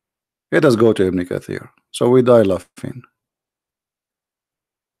 Let us go to Ibn Kathir. So we die laughing.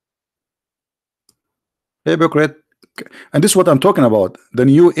 Hypocrite. And this is what I'm talking about. The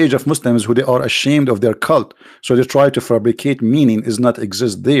new age of Muslims who they are ashamed of their cult. So they try to fabricate meaning is not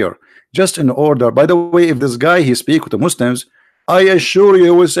exist there. Just in order. By the way, if this guy he speak with the Muslims, I assure you he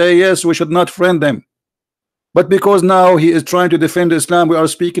will say yes, we should not friend them. But because now he is trying to defend Islam, we are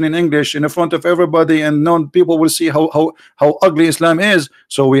speaking in English in front of everybody, and non people will see how ugly Islam is.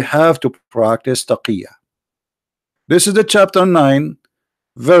 So we have to practice taqiyya. This is the chapter 9,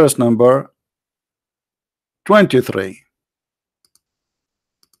 verse number 23.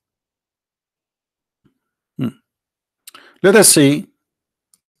 Let us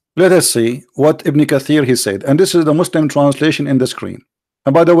see what Ibn Kathir he said, and this is the Muslim translation in the screen.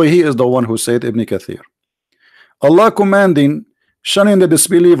 And by the way, he is the one who said Ibn Kathir. Allah commanding shunning the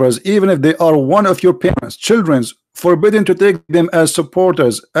disbelievers, even if they are one of your parents, children, forbidden to take them as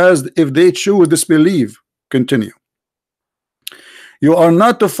supporters, as if they choose disbelieve. Continue. You are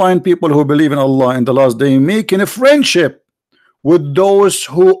not to find people who believe in Allah in the last day making a friendship with those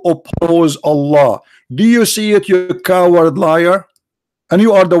who oppose Allah. Do you see it, you coward liar? And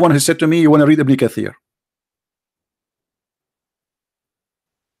you are the one who said to me you want to read Ibn Kathir.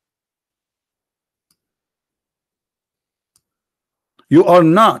 You are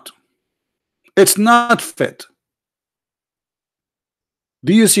not. It's not fit.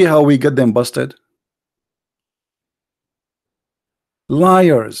 Do you see how we get them busted?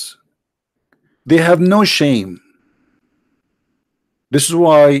 Liars. They have no shame. This is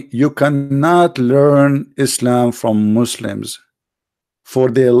why you cannot learn Islam from Muslims, for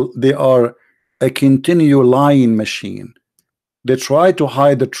they are a continual lying machine. They try to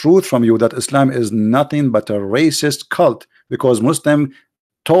hide the truth from you that Islam is nothing but a racist cult, because Muslim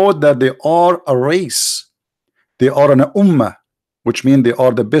taught that they are a race, they are an ummah, which means they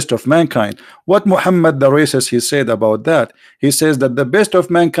are the best of mankind. What Muhammad the racist he said about that? He says that the best of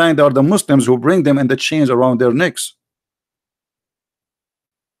mankind are the Muslims who bring them in the chains around their necks.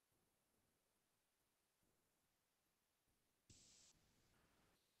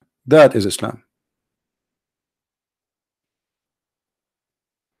 That is Islam.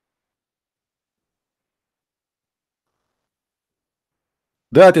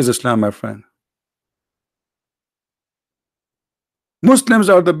 That is Islam, my friend. Muslims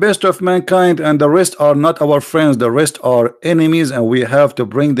are the best of mankind, and the rest are not our friends. The rest are enemies, and we have to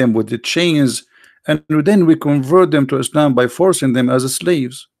bring them with the chains, and then we convert them to Islam by forcing them as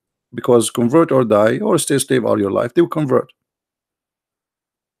slaves, because convert or die or stay slave all your life. They will convert.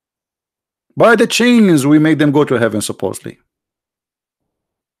 By the chains we make them go to heaven, supposedly.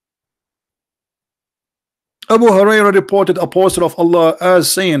 Abu Hurairah reported Apostle of Allah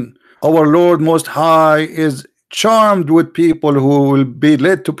as saying, our Lord Most High is charmed with people who will be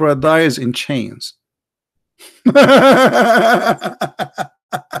led to paradise in chains. Do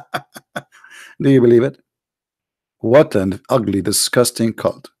you believe it? What an ugly, disgusting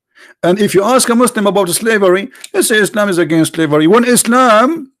cult. And if you ask a Muslim about slavery, they say Islam is against slavery. When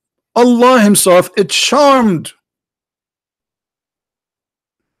Islam, Allah himself is charmed.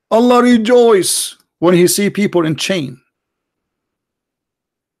 Allah rejoice when he see people in chain.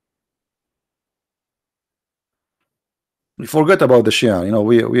 We forget about the Shia. You know,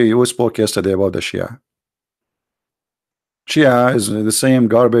 we spoke yesterday about the Shia. Shia is the same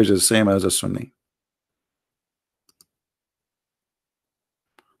garbage, the same as the Sunni.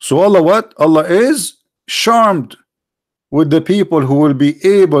 So Allah what? Allah is charmed with the people who will be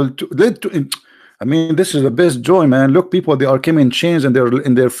able to I mean, this is the best joy, man. Look, people, they are coming in chains in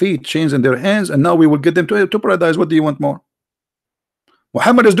their feet, chains in their hands, and now we will get them to paradise. What do you want more?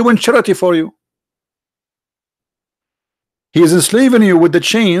 Muhammad is doing charity for you. He is enslaving you with the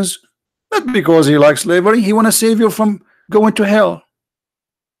chains, not because he likes slavery. He want to save you from going to hell.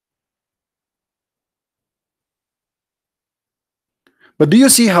 But do you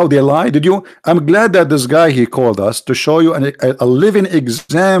see how they lie? I'm glad that this guy he called us to show you a living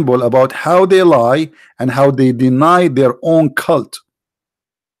example about how they lie and how they deny their own cult.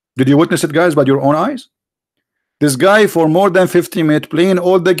 Did you witness it, guys, by your own eyes? This guy for more than 50 minutes playing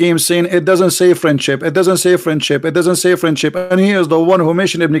all the games, saying it doesn't say friendship, it doesn't say friendship, it doesn't say friendship, and he is the one who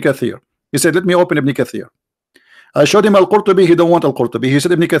mentioned Ibn Kathir. He said, let me open Ibn Kathir. I showed him Al-Qurtubi. He don't want Al-Qurtubi. He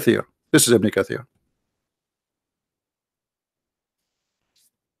said Ibn Kathir. This is Ibn Kathir.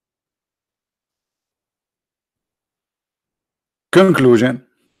 Conclusion: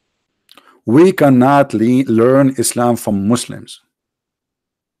 we cannot learn Islam from Muslims.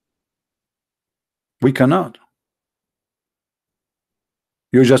 We cannot.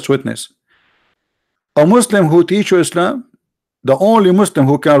 You just witness a Muslim who teach you Islam. The only Muslim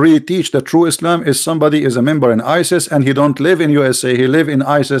who can really teach the true Islam is somebody is a member in ISIS and he don't live in USA, he live in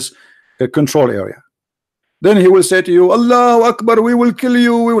ISIS control area. Then he will say to you, Allahu Akbar, we will kill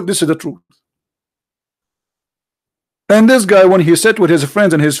you. This is the truth. And this guy, when he sat with his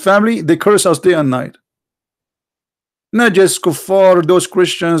friends and his family, they curse us day and night. Not just kuffar, those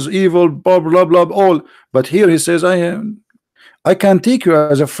Christians, evil, blah blah blah, all. But here he says, I can take you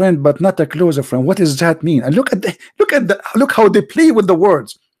as a friend, but not a closer friend. What does that mean? And look how they play with the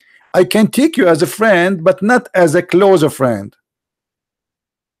words. I can take you as a friend, but not as a closer friend.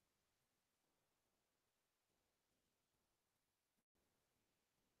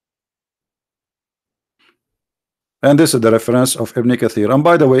 And this is the reference of Ibn Kathir. And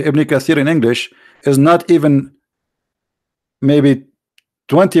by the way, Ibn Kathir in English is not even maybe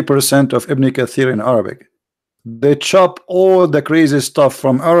 20% of Ibn Kathir in Arabic. They chop all the crazy stuff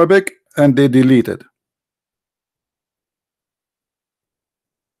from Arabic and they delete it.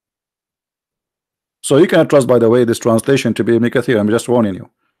 So you cannot trust, by the way, this translation to be Ibn Kathir. I'm just warning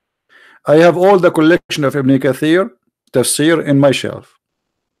you. I have all the collection of Ibn Kathir tafsir in my shelf,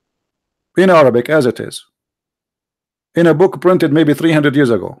 in Arabic as it is, in a book printed maybe 300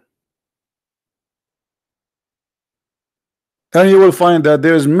 years ago. And you will find that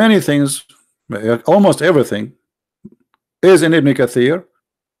there's many things, almost everything is in Ibn Kathir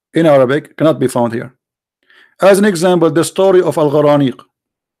in Arabic, cannot be found here. As an example, the story of Al-Gharaniq,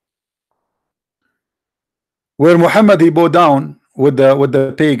 where Muhammad he bowed down with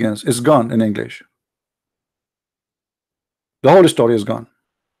the pagans, is gone in English. The whole story is gone.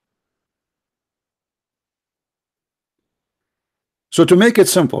 So to make it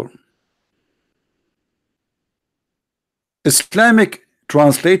simple, Islamic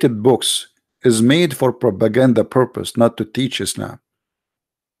translated books is made for propaganda purpose, not to teach Islam.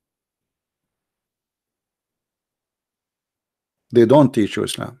 They don't teach you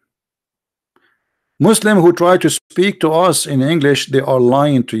Islam. Muslims who try to speak to us in English, they are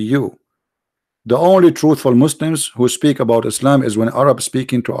lying to you. The only truthful Muslims who speak about Islam is when Arab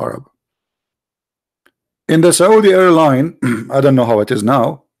speaking to Arab. In the Saudi airline, I don't know how it is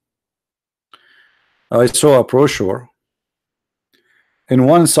now, I saw a brochure. In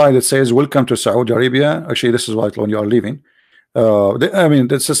one side it says welcome to Saudi Arabia. Actually, this is like when you are leaving. I mean,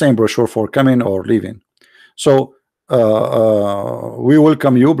 it's the same brochure for coming or leaving. So we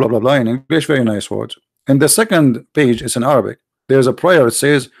welcome you, blah blah blah, in English, very nice words. And the second page is in Arabic. There's a prayer. It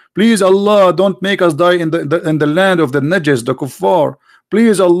says, please Allah, don't make us die in the land of the Najis, the Kuffar.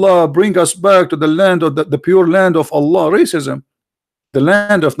 Please Allah, bring us back to the land of the pure land of Allah. Racism, the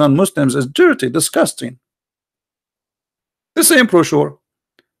land of non-Muslims, is dirty, disgusting. The same brochure.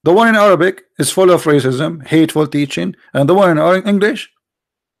 The one in Arabic is full of racism, hateful teaching, and the one in English,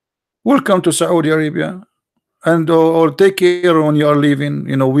 welcome to Saudi Arabia, and or take care when you are leaving.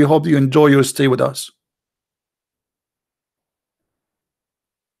 You know, we hope you enjoy your stay with us.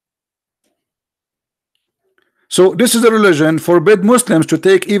 So this is a religion forbid Muslims to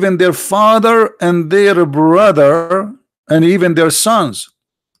take even their father and their brother and even their sons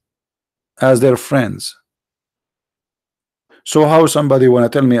as their friends. So how somebody wanna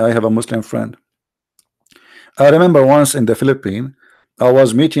tell me I have a Muslim friend? I remember once in the Philippines, I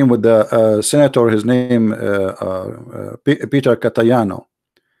was meeting with the senator. His name Peter Catayano.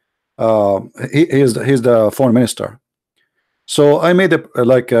 He's the foreign minister. So I made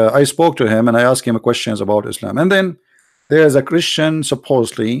I spoke to him and I asked him questions about Islam. And then there's a Christian,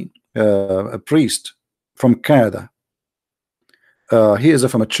 supposedly a priest from Canada. He is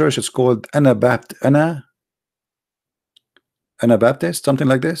from a church. It's called Anabaptist, something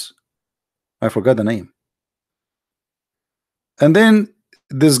like this. I forgot the name. And then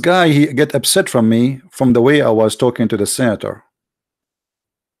this guy, he get upset from me from the way I was talking to the senator.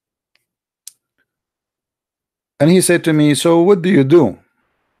 And he said to me, so what do you do?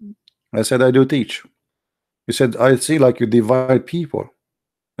 I said, I do teach. He said, I see like you divide people.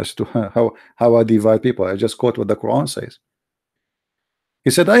 I said, how I divide people? I just quote what the Quran says. He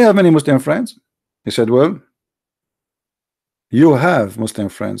said, I have many Muslim friends. He said, well, you have Muslim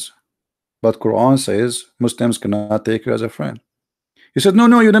friends, but Quran says Muslims cannot take you as a friend. He said, no,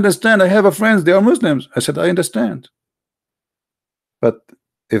 you don't understand. I have a friends, they are Muslims. I said, I understand. But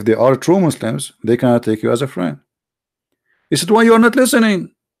if they are true Muslims, they cannot take you as a friend. He said, why you are not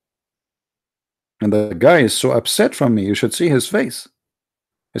listening? And the guy is so upset from me. You should see his face.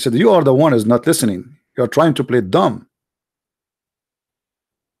 I said, you are the one who is not listening. You are trying to play dumb.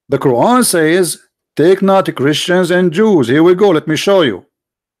 The Quran says, take not Christians and Jews. Here we go, let me show you.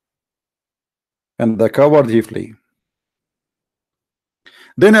 And the coward he flee.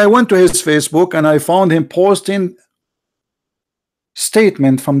 Then I went to his Facebook and I found him posting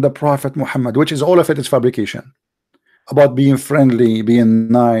statement from the Prophet Muhammad, which is all of it is fabrication, about being friendly,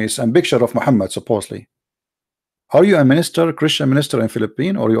 being nice, and picture of Muhammad supposedly. Are you a minister, Christian minister in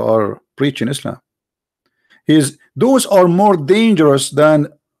Philippines, or you are preaching Islam? Those are more dangerous than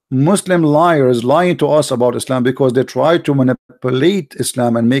Muslim liars lying to us about Islam, because they try to manipulate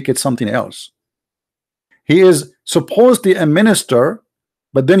Islam and make it something else. He is supposedly a minister,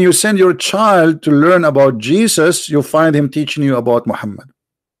 but then you send your child to learn about Jesus, you find him teaching you about Muhammad.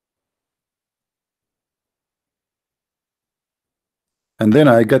 And then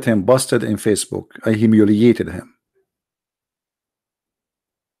I got him busted in Facebook. I humiliated him.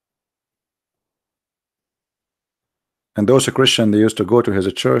 And those Christians, they used to go to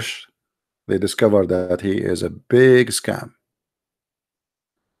his church, they discovered that he is a big scam.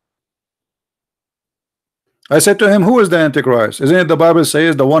 I said to him, who is the Antichrist? Isn't it the Bible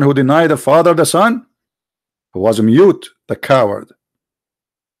says the one who denied the Father, the Son? Who was mute, the coward.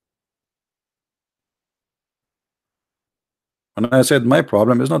 And I said, my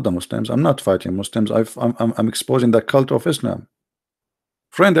problem is not the Muslims. I'm not fighting Muslims. I'm exposing the cult of Islam.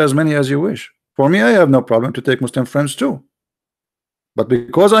 Friend as many as you wish. For me, I have no problem to take Muslim friends too. But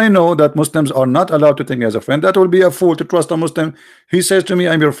because I know that Muslims are not allowed to take me as a friend, that will be a fool to trust a Muslim. He says to me,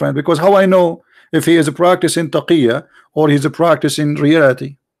 I'm your friend. Because how I know if he is practicing taqiyya or he's practicing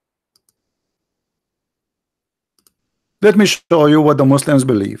reality? Let me show you what the Muslims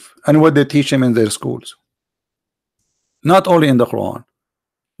believe and what they teach him in their schools. Not only in the Quran.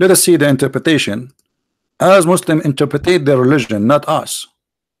 Let us see the interpretation as Muslims interpret their religion, not us.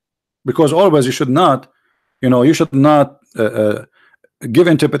 Because always you should not, you should not give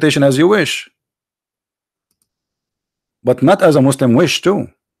interpretation as you wish, but not as a Muslim wish too.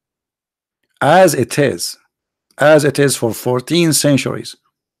 As it is for 14 centuries,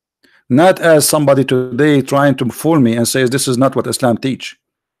 not as somebody today trying to fool me and says this is not what Islam teach.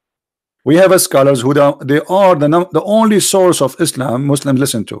 We have scholars who they are the only source of Islam Muslims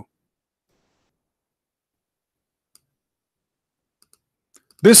listen to.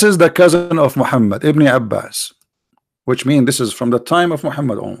 This is the cousin of Muhammad, Ibn Abbas, which means this is from the time of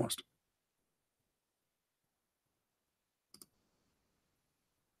Muhammad almost.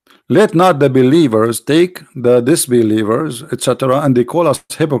 Let not the believers take the disbelievers, etc., and they call us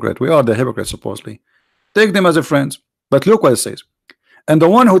hypocrite. We are the hypocrites supposedly. Take them as a friends. But look what it says. And the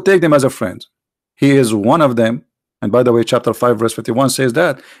one who take them as a friend, he is one of them. And by the way, chapter 5 verse 51 says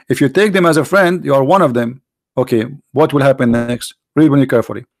that if you take them as a friend, you are one of them. Okay, what will happen next? Read with me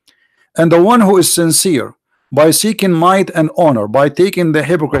carefully. And the one who is sincere by seeking might and honor, by taking the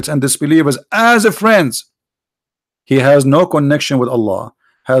hypocrites and disbelievers as a friends, he has no connection with Allah,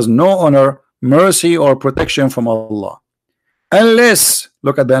 has no honor, mercy, or protection from Allah. Unless,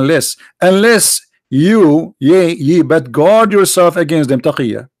 look at the unless you, ye but guard yourself against them,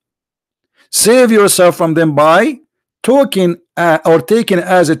 taqiyya. Save yourself from them by talking or taking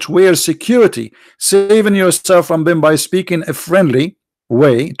as it were security, saving yourself from them by speaking a friendly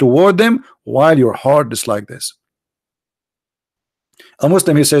way toward them while your heart is like this. A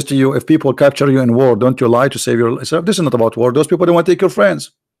Muslim, he says to you, if people capture you in war, don't you lie to save yourself? This is not about war. Those people don't want to take your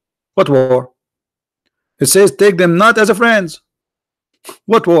friends. What war? It says take them not as a friends.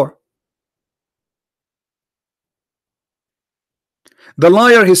 What war? The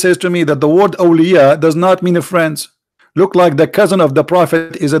liar, he says to me that the word awliya does not mean a friends. Look like the cousin of the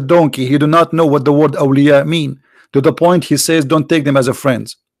Prophet is a donkey. He do not know what the word awliya mean. To the point he says don't take them as a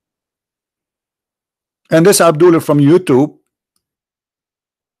friends. And this Abdullah from YouTube,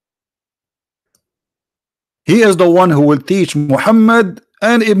 he is the one who will teach Muhammad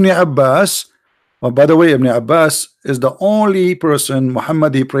and Ibn Abbas. Well, by the way, Ibn Abbas is the only person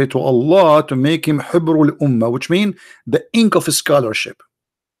Muhammad he prayed to Allah to make him Hibrul Ummah, which means the ink of scholarship.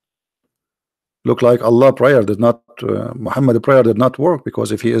 Look like Allah prayer did not, Muhammad prayer did not work,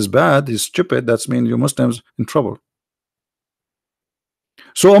 because if he is bad, he's stupid, that means you Muslims in trouble.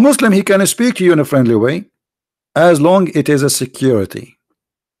 So a Muslim, he can speak to you in a friendly way as long it is a security.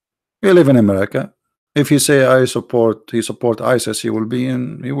 We live in America. If he say he support ISIS, he will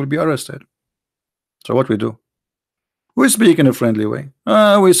be arrested. So what we do? We speak in a friendly way.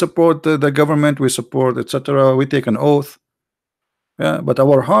 We support the government, we support etc. We take an oath. Yeah, but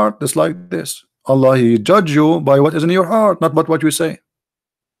our heart is like this. Allah, he judge you by what is in your heart, not by what you say.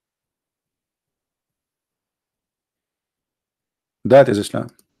 That is Islam.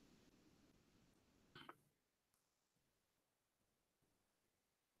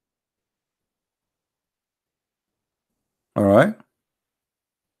 All right.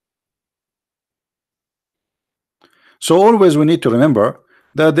 So always we need to remember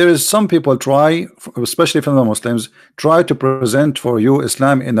that there is some people try, especially from the Muslims, try to present for you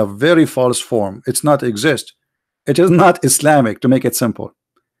Islam in a very false form. It's not exist. It is not Islamic, to make it simple.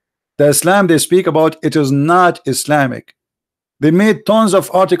 The Islam they speak about, it is not Islamic. They made tons of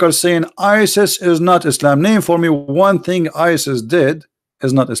articles saying ISIS is not Islam. Name for me one thing ISIS did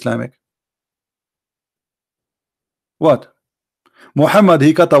is not Islamic. What? Muhammad,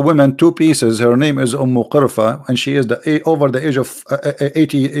 he cut a woman two pieces. Her name is Qurfa, and she is over the age of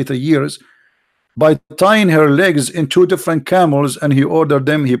 80 years, by tying her legs in two different camels, and he ordered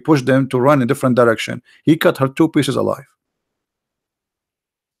them, he pushed them to run in different direction. He cut her two pieces alive.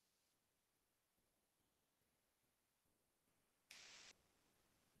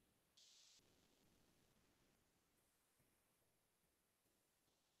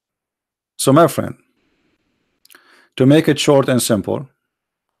 So my friend, to make it short and simple,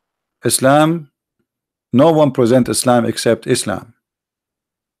 Islam, no one present Islam except Islam.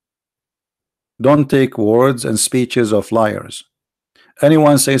 Don't take words and speeches of liars.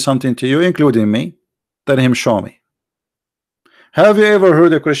 Anyone say something to you, including me, let him show me. Have you ever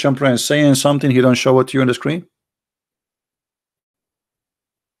heard a Christian prince saying something he don't show it to you on the screen?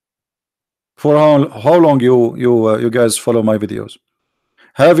 For how long you guys follow my videos?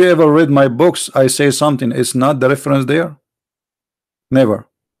 Have you ever read my books? I say something, it's not the reference there. Never.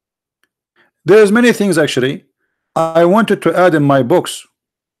 There's many things actually I wanted to add in my books,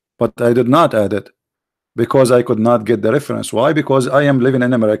 but I did not add it because I could not get the reference. Why? Because I am living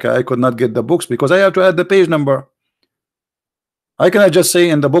in America. I could not get the books because I have to add the page number. I cannot just say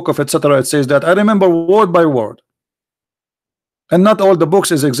in the book of etc. it says that. I remember word by word, and not all the books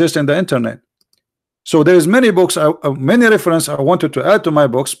exist in the internet. So there is many books, many reference I wanted to add to my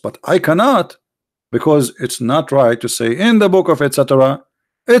books, but I cannot because it's not right to say in the book of etc.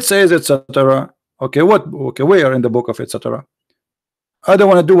 it says etc. Okay, what? Okay, where in the book of etc. I don't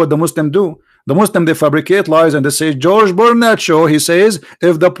want to do what the Muslim do. The Muslim, they fabricate lies and they say George Bernard Shaw, he says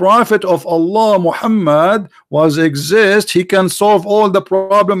if the Prophet of Allah Muhammad was exist, he can solve all the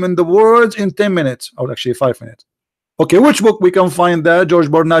problem in the world in 10 minutes, or actually 5 minutes. Okay, which book we can find that George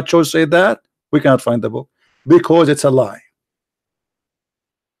Bernard Shaw say that? We cannot find the book because it's a lie.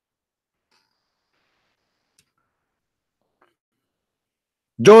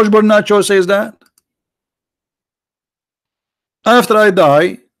 George Bernard Shaw says that after I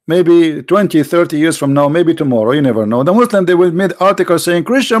die, maybe 20-30 years from now, maybe tomorrow, you never know, the Muslim, they will make articles saying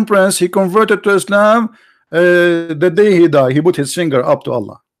Christian prince, he converted to Islam the day he died. He put his finger up to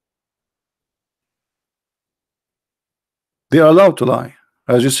Allah. They are allowed to lie,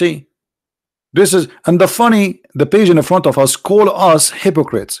 as you see. This is, and the funny, the page in the front of us call us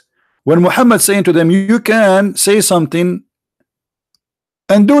hypocrites. When Muhammad saying to them, you can say something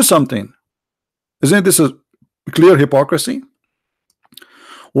and do something. Isn't this a clear hypocrisy?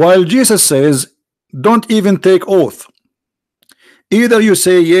 While Jesus says, don't even take oath. Either you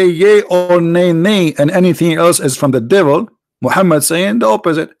say yea, yea, or nay, nay, and anything else is from the devil. Muhammad saying the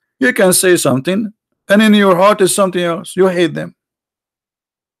opposite. You can say something, and in your heart is something else. You hate them.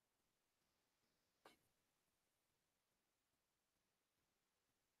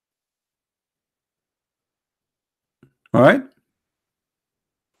 All right.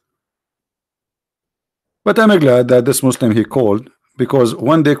 But I'm glad that this Muslim he called, because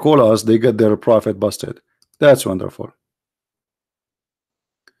when they call us, they get their prophet busted. That's wonderful.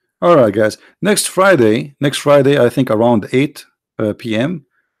 All right, guys. Next Friday, I think around 8 p.m.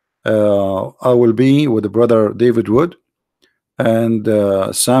 I will be with the brother David Wood and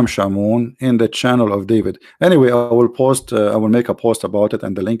Sam Shamoun in the channel of David. Anyway, I will post. I will make a post about it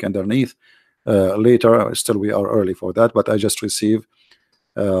and the link underneath later. Still, we are early for that, but I just received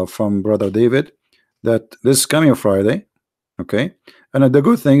from brother David that this coming Friday, okay, and the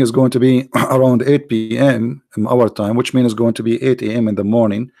good thing is going to be around 8 p.m. in our time, which means it's going to be 8 a.m. in the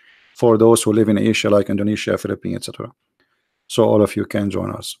morning for those who live in Asia, like Indonesia, Philippines, etc. So all of you can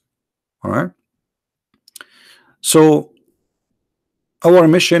join us. All right. So our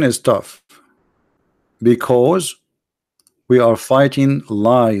mission is tough because we are fighting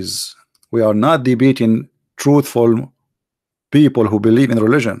lies. We are not debating truthful people who believe in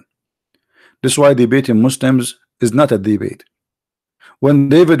religion. This is why debating Muslims is not a debate. When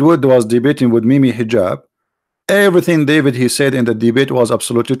David Wood was debating with Mimi Hijab, everything David he said in the debate was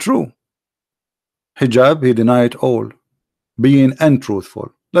absolutely true. Hijab, he denied all, being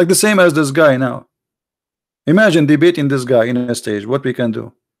untruthful, like the same as this guy now. Imagine debating this guy in a stage. What we can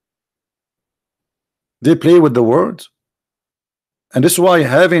do? They play with the words. And this is why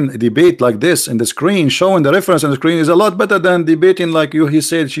having a debate like this in the screen, showing the reference on the screen, is a lot better than debating like you, he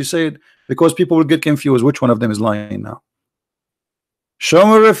said, she said, because people will get confused which one of them is lying now.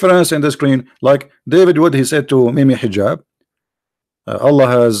 Show a reference in the screen, like David Wood, he said to Mimi Hijab, Allah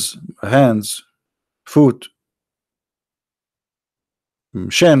has hands, foot,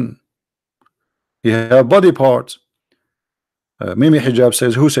 shin, he have body parts. Mimi Hijab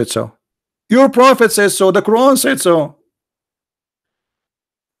says, who said so? Your prophet says so, the Quran said so.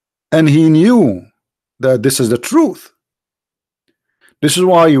 And he knew that this is the truth. This is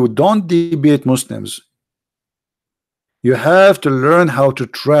why you don't debate Muslims. You have to learn how to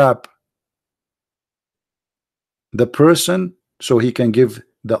trap the person so he can give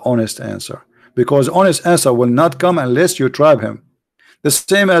the honest answer, because honest answer will not come unless you trap him. The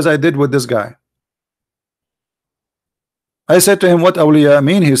same as I did with this guy. I said to him, what awliya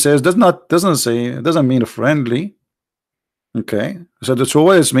mean? He says, doesn't mean friendly. Okay, so that's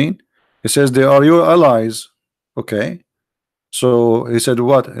what does it mean? He says they are your allies. Okay, so he said,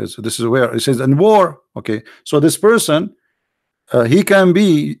 what is this? Is where he says in war. Okay, so this person, he can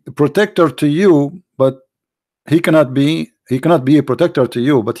be a protector to you, but he cannot be a protector to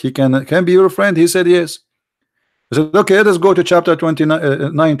you, but he can be your friend. He said yes. I said, okay, let's go to chapter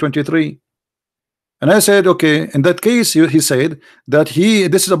 29, 23. And I said, okay, in that case, he said that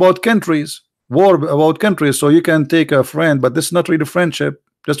this is about countries, war about countries, so you can take a friend, but this is not really friendship,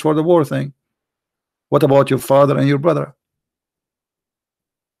 just for the war thing. What about your father and your brother?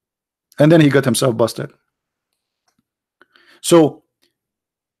 And then he got himself busted. So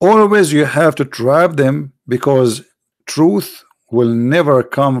always you have to trap them, because truth will never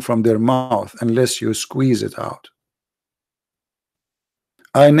come from their mouth unless you squeeze it out.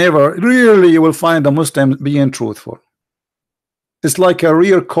 I never really, you will find a Muslim being truthful. It's like a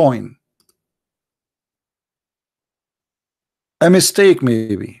rare coin. A mistake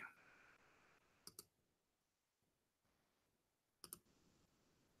maybe.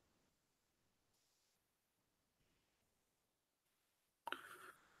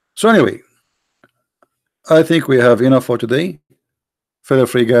 So anyway, I think we have enough for today. Feel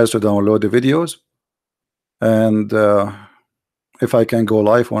free guys to download the videos, and if I can go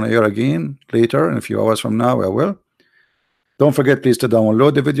live on air again later in a few hours from now, I will. Don't forget please to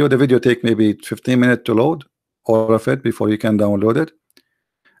download the video. The video take maybe 15 minutes to load all of it before you can download it.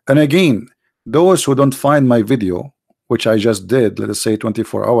 And again, those who don't find my video, which I just did, let us say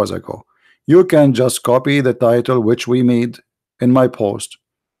 24 hours ago, you can just copy the title which we made in my post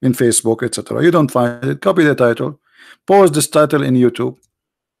in Facebook, etc. You don't find it, copy the title, post this title in YouTube,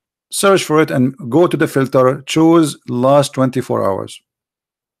 search for it, and go to the filter, choose last 24 hours,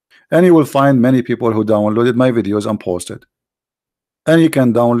 and you will find many people who downloaded my videos and posted. And you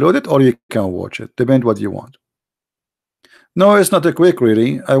can download it or you can watch it, depend what you want. No, it's not a quick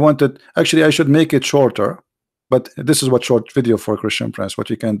really. I wanted, actually I should make it shorter, but this is what short video for Christian Prince, what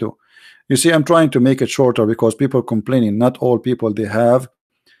you can do. You see, I'm trying to make it shorter because people complaining, not all people they have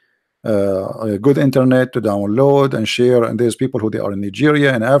a good internet to download and share, and there's people who they are in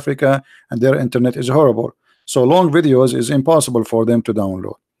Nigeria and Africa and their internet is horrible, so long videos is impossible for them to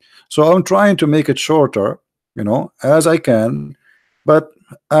download. So I'm trying to make it shorter, you know, as I can, but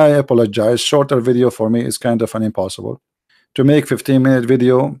I apologize, shorter video for me is kind of an impossible. To make 15-minute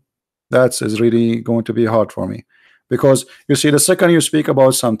video, that's is really going to be hard for me, because you see, the second you speak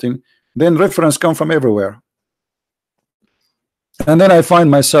about something, then reference come from everywhere. And then I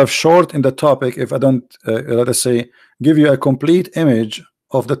find myself short in the topic if I don't, let us say, give you a complete image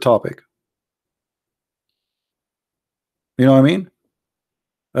of the topic. You know what I mean?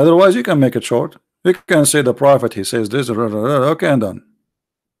 Otherwise, you can make it short. You can say the prophet, he says this, okay, and done.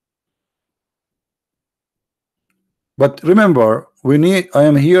 But remember, I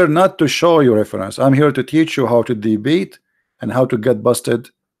am here not to show you reference. I'm here to teach you how to debate and how to get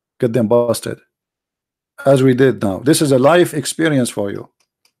them busted. As we did now. This is a life experience for you.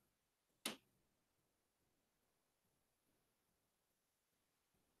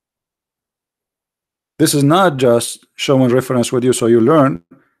 This is not just showing reference with you so you learn.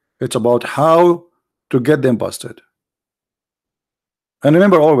 It's about how to get them busted. And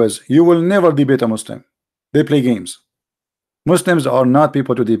remember always, you will never debate a Muslim. They play games. Muslims are not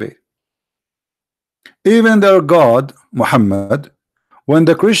people to debate. Even their God, Muhammad, when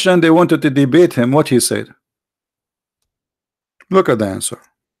the Christian they wanted to debate him, what he said? Look at the answer.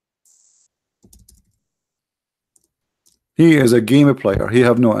 He is a game player. He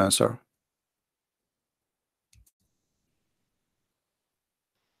have no answer.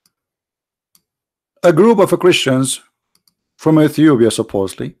 A group of Christians from Ethiopia,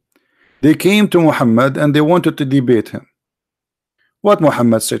 supposedly, they came to Muhammad and they wanted to debate him. What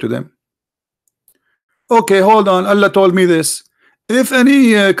Muhammad said to them? Okay, hold on. Allah told me this. If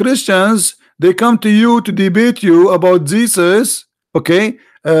any Christians they come to you to debate you about Jesus, okay,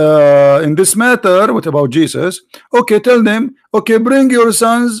 in this matter, what about Jesus? Okay, tell them, okay, bring your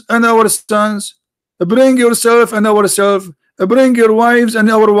sons and our sons, bring yourself and ourselves, bring your wives and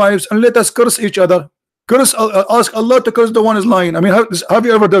our wives, and let us curse each other. Curse, ask Allah to curse the one is lying. I mean, have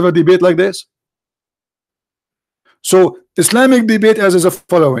you ever done a debate like this? So Islamic debate as the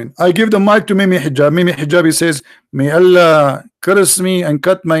following. I give the mic to Mimi Hijab. Mimi Hijabi says, may Allah curse me and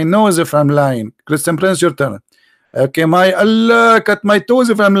cut my nose if I'm lying. Christian Prince, your turn. Okay, my Allah cut my toes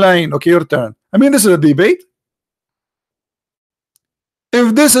if I'm lying. Okay, your turn. I mean, this is a debate.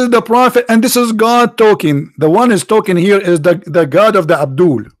 If this is the Prophet and this is God talking, the one is talking here is the God of the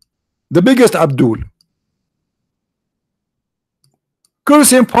Abdul, the biggest Abdul.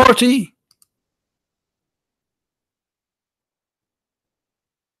 Cursing party.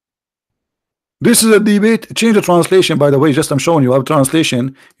 This is a debate. Change the translation, by the way. Just I'm showing you. I have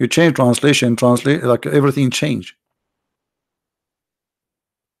translation. You change translation, translate like everything change.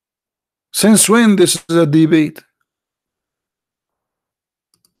 Since when this is a debate?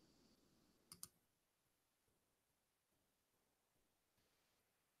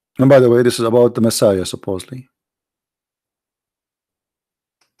 And by the way, this is about the Messiah, supposedly.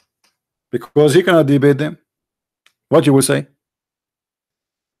 Because he cannot debate them. What you will say?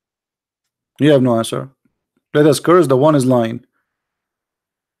 You have no answer. Let us curse the one is lying.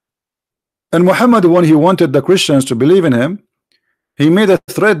 And Muhammad, when he wanted the Christians to believe in him, he made a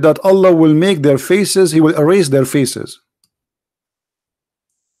threat that Allah will make their faces, he will erase their faces.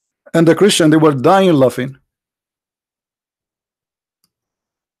 And the Christian, they were dying laughing.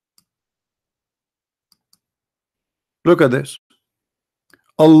 Look at this.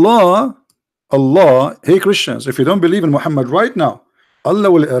 Allah, hey Christians, if you don't believe in Muhammad right now,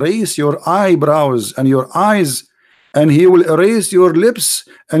 Allah will erase your eyebrows and your eyes, and he will erase your lips,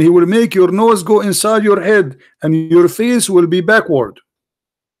 and he will make your nose go inside your head, and your face will be backward.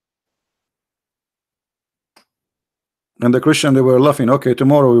 And the Christian, they were laughing. Okay,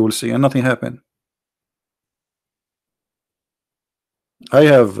 tomorrow we will see, and nothing happened. I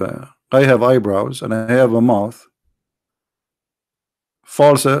have eyebrows and I have a mouth.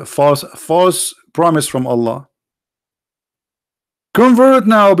 False promise from Allah. Convert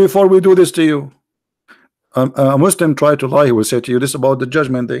now before we do this to you. A Muslim tried to lie, he will say to you this about the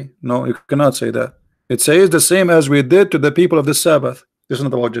judgment day. No, you cannot say that. It says the same as we did to the people of the Sabbath. This is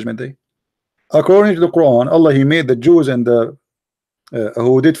not about judgment day. According to the Quran, Allah, he made the Jews and the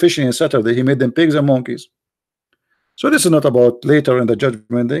who did fishing on Saturday, he made them pigs and monkeys. So this is not about later in the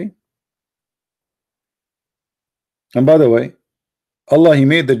judgment day. And by the way, Allah, he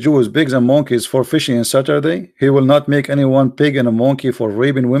made the Jews pigs and monkeys for fishing on Saturday. He will not make anyone pig and a monkey for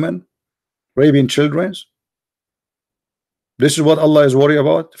raping women, raping children. This is what Allah is worried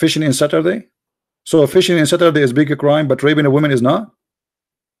about, fishing in Saturday. So fishing in Saturday is big crime, but raping a woman is not.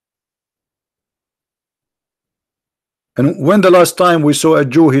 And when the last time we saw a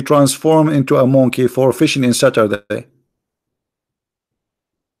Jew he transformed into a monkey for fishing in Saturday?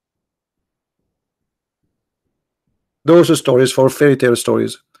 Those are stories for fairy tale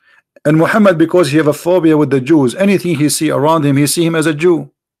stories. And Muhammad, because he have a phobia with the Jews, anything he see around him, he see him as a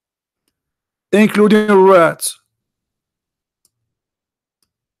Jew, including rats.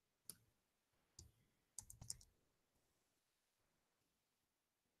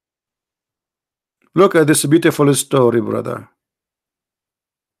 Look at this beautiful story, brother.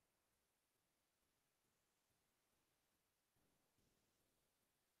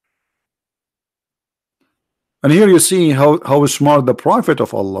 And here you see how smart the prophet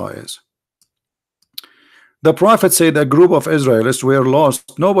of Allah is. The prophet said a group of Israelites were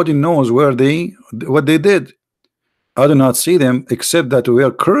lost. Nobody knows what they did. I do not see them except that we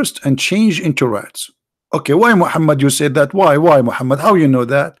are cursed and changed into rats. Okay, why Muhammad you said that? Why Muhammad? How you know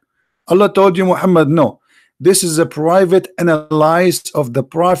that? Allah told you, Muhammad, no. This is a private analysis of the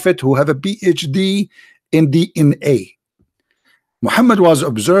prophet who have a PhD in DNA. Muhammad was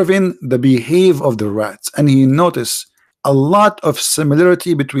observing the behavior of the rats, and he noticed a lot of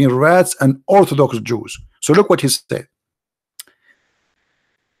similarity between rats and Orthodox Jews. So look what he said.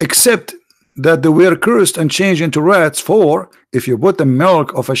 Except that they were cursed and changed into rats, for if you put the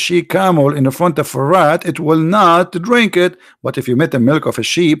milk of a she camel in the front of a rat, it will not drink it. But if you put the milk of a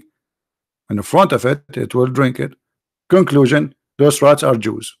sheep in the front of it, it will drink it. Conclusion, those rats are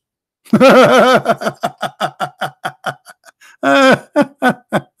Jews.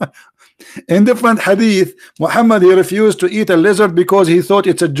 In different hadith, Muhammad, he refused to eat a lizard because he thought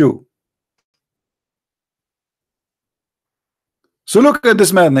it's a Jew. So look at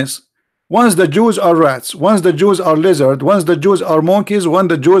this madness. Once the Jews are rats, once the Jews are lizard, once the Jews are monkeys, once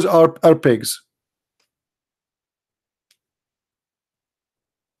the Jews are pigs.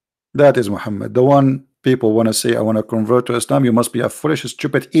 That is Muhammad, the one people want to say, I want to convert to Islam. You must be a foolish,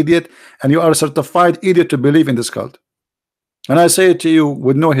 stupid idiot, and you are a certified idiot to believe in this cult. And I say it to you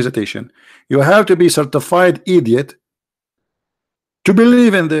with no hesitation. You have to be certified idiot to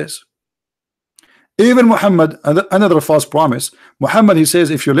believe in this. Even Muhammad, another false promise. Muhammad, he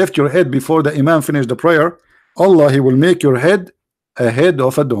says, if you lift your head before the Imam finish the prayer, Allah, he will make your head a head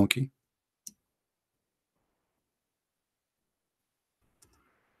of a donkey.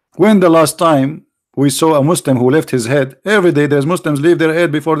 When the last time we saw a Muslim who left his head? Every day there's Muslims leave their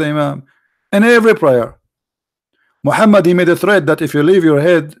head before the Imam in every prayer. Muhammad, he made a threat that if you leave your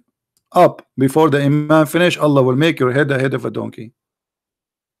head up before the Imam finish, Allah will make your head a head of a donkey.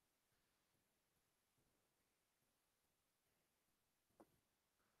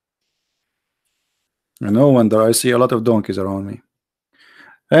 And no wonder I see a lot of donkeys around me.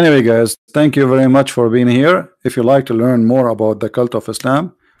 Anyway, guys, thank you very much for being here. If you like to learn more about the cult of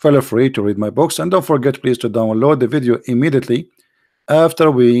Islam, feel free to read my books, and don't forget please to download the video immediately after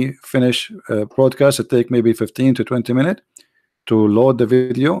we finish broadcast. It take maybe 15 to 20 minutes to load the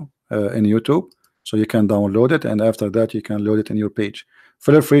video in YouTube, so you can download it, and after that you can load it in your page.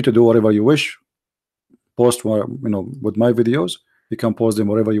 Feel free to do whatever you wish, post what, with my videos. You can post them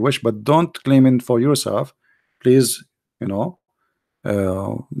wherever you wish, but don't claim it for yourself, please.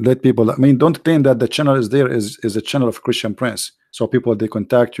 Let people, don't claim that the channel is there is a channel of Christian Prince, so people they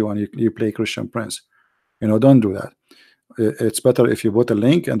contact you and you play Christian Prince. Don't do that. It's better if you put a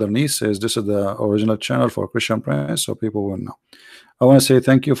link underneath says this is the original channel for Christian Prince, so people will know. I want to say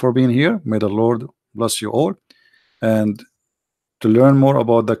thank you for being here. May the Lord bless you all, and to learn more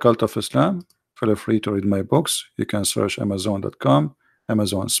about the cult of Islam, feel free to read my books. You can search Amazon.com,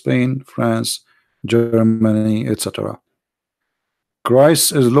 Amazon Spain, France, Germany, etc.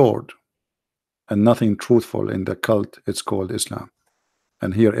 Christ is Lord, and nothing truthful in the cult. It's called Islam,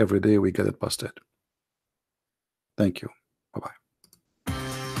 and here every day we get it busted. Thank you. Bye-bye.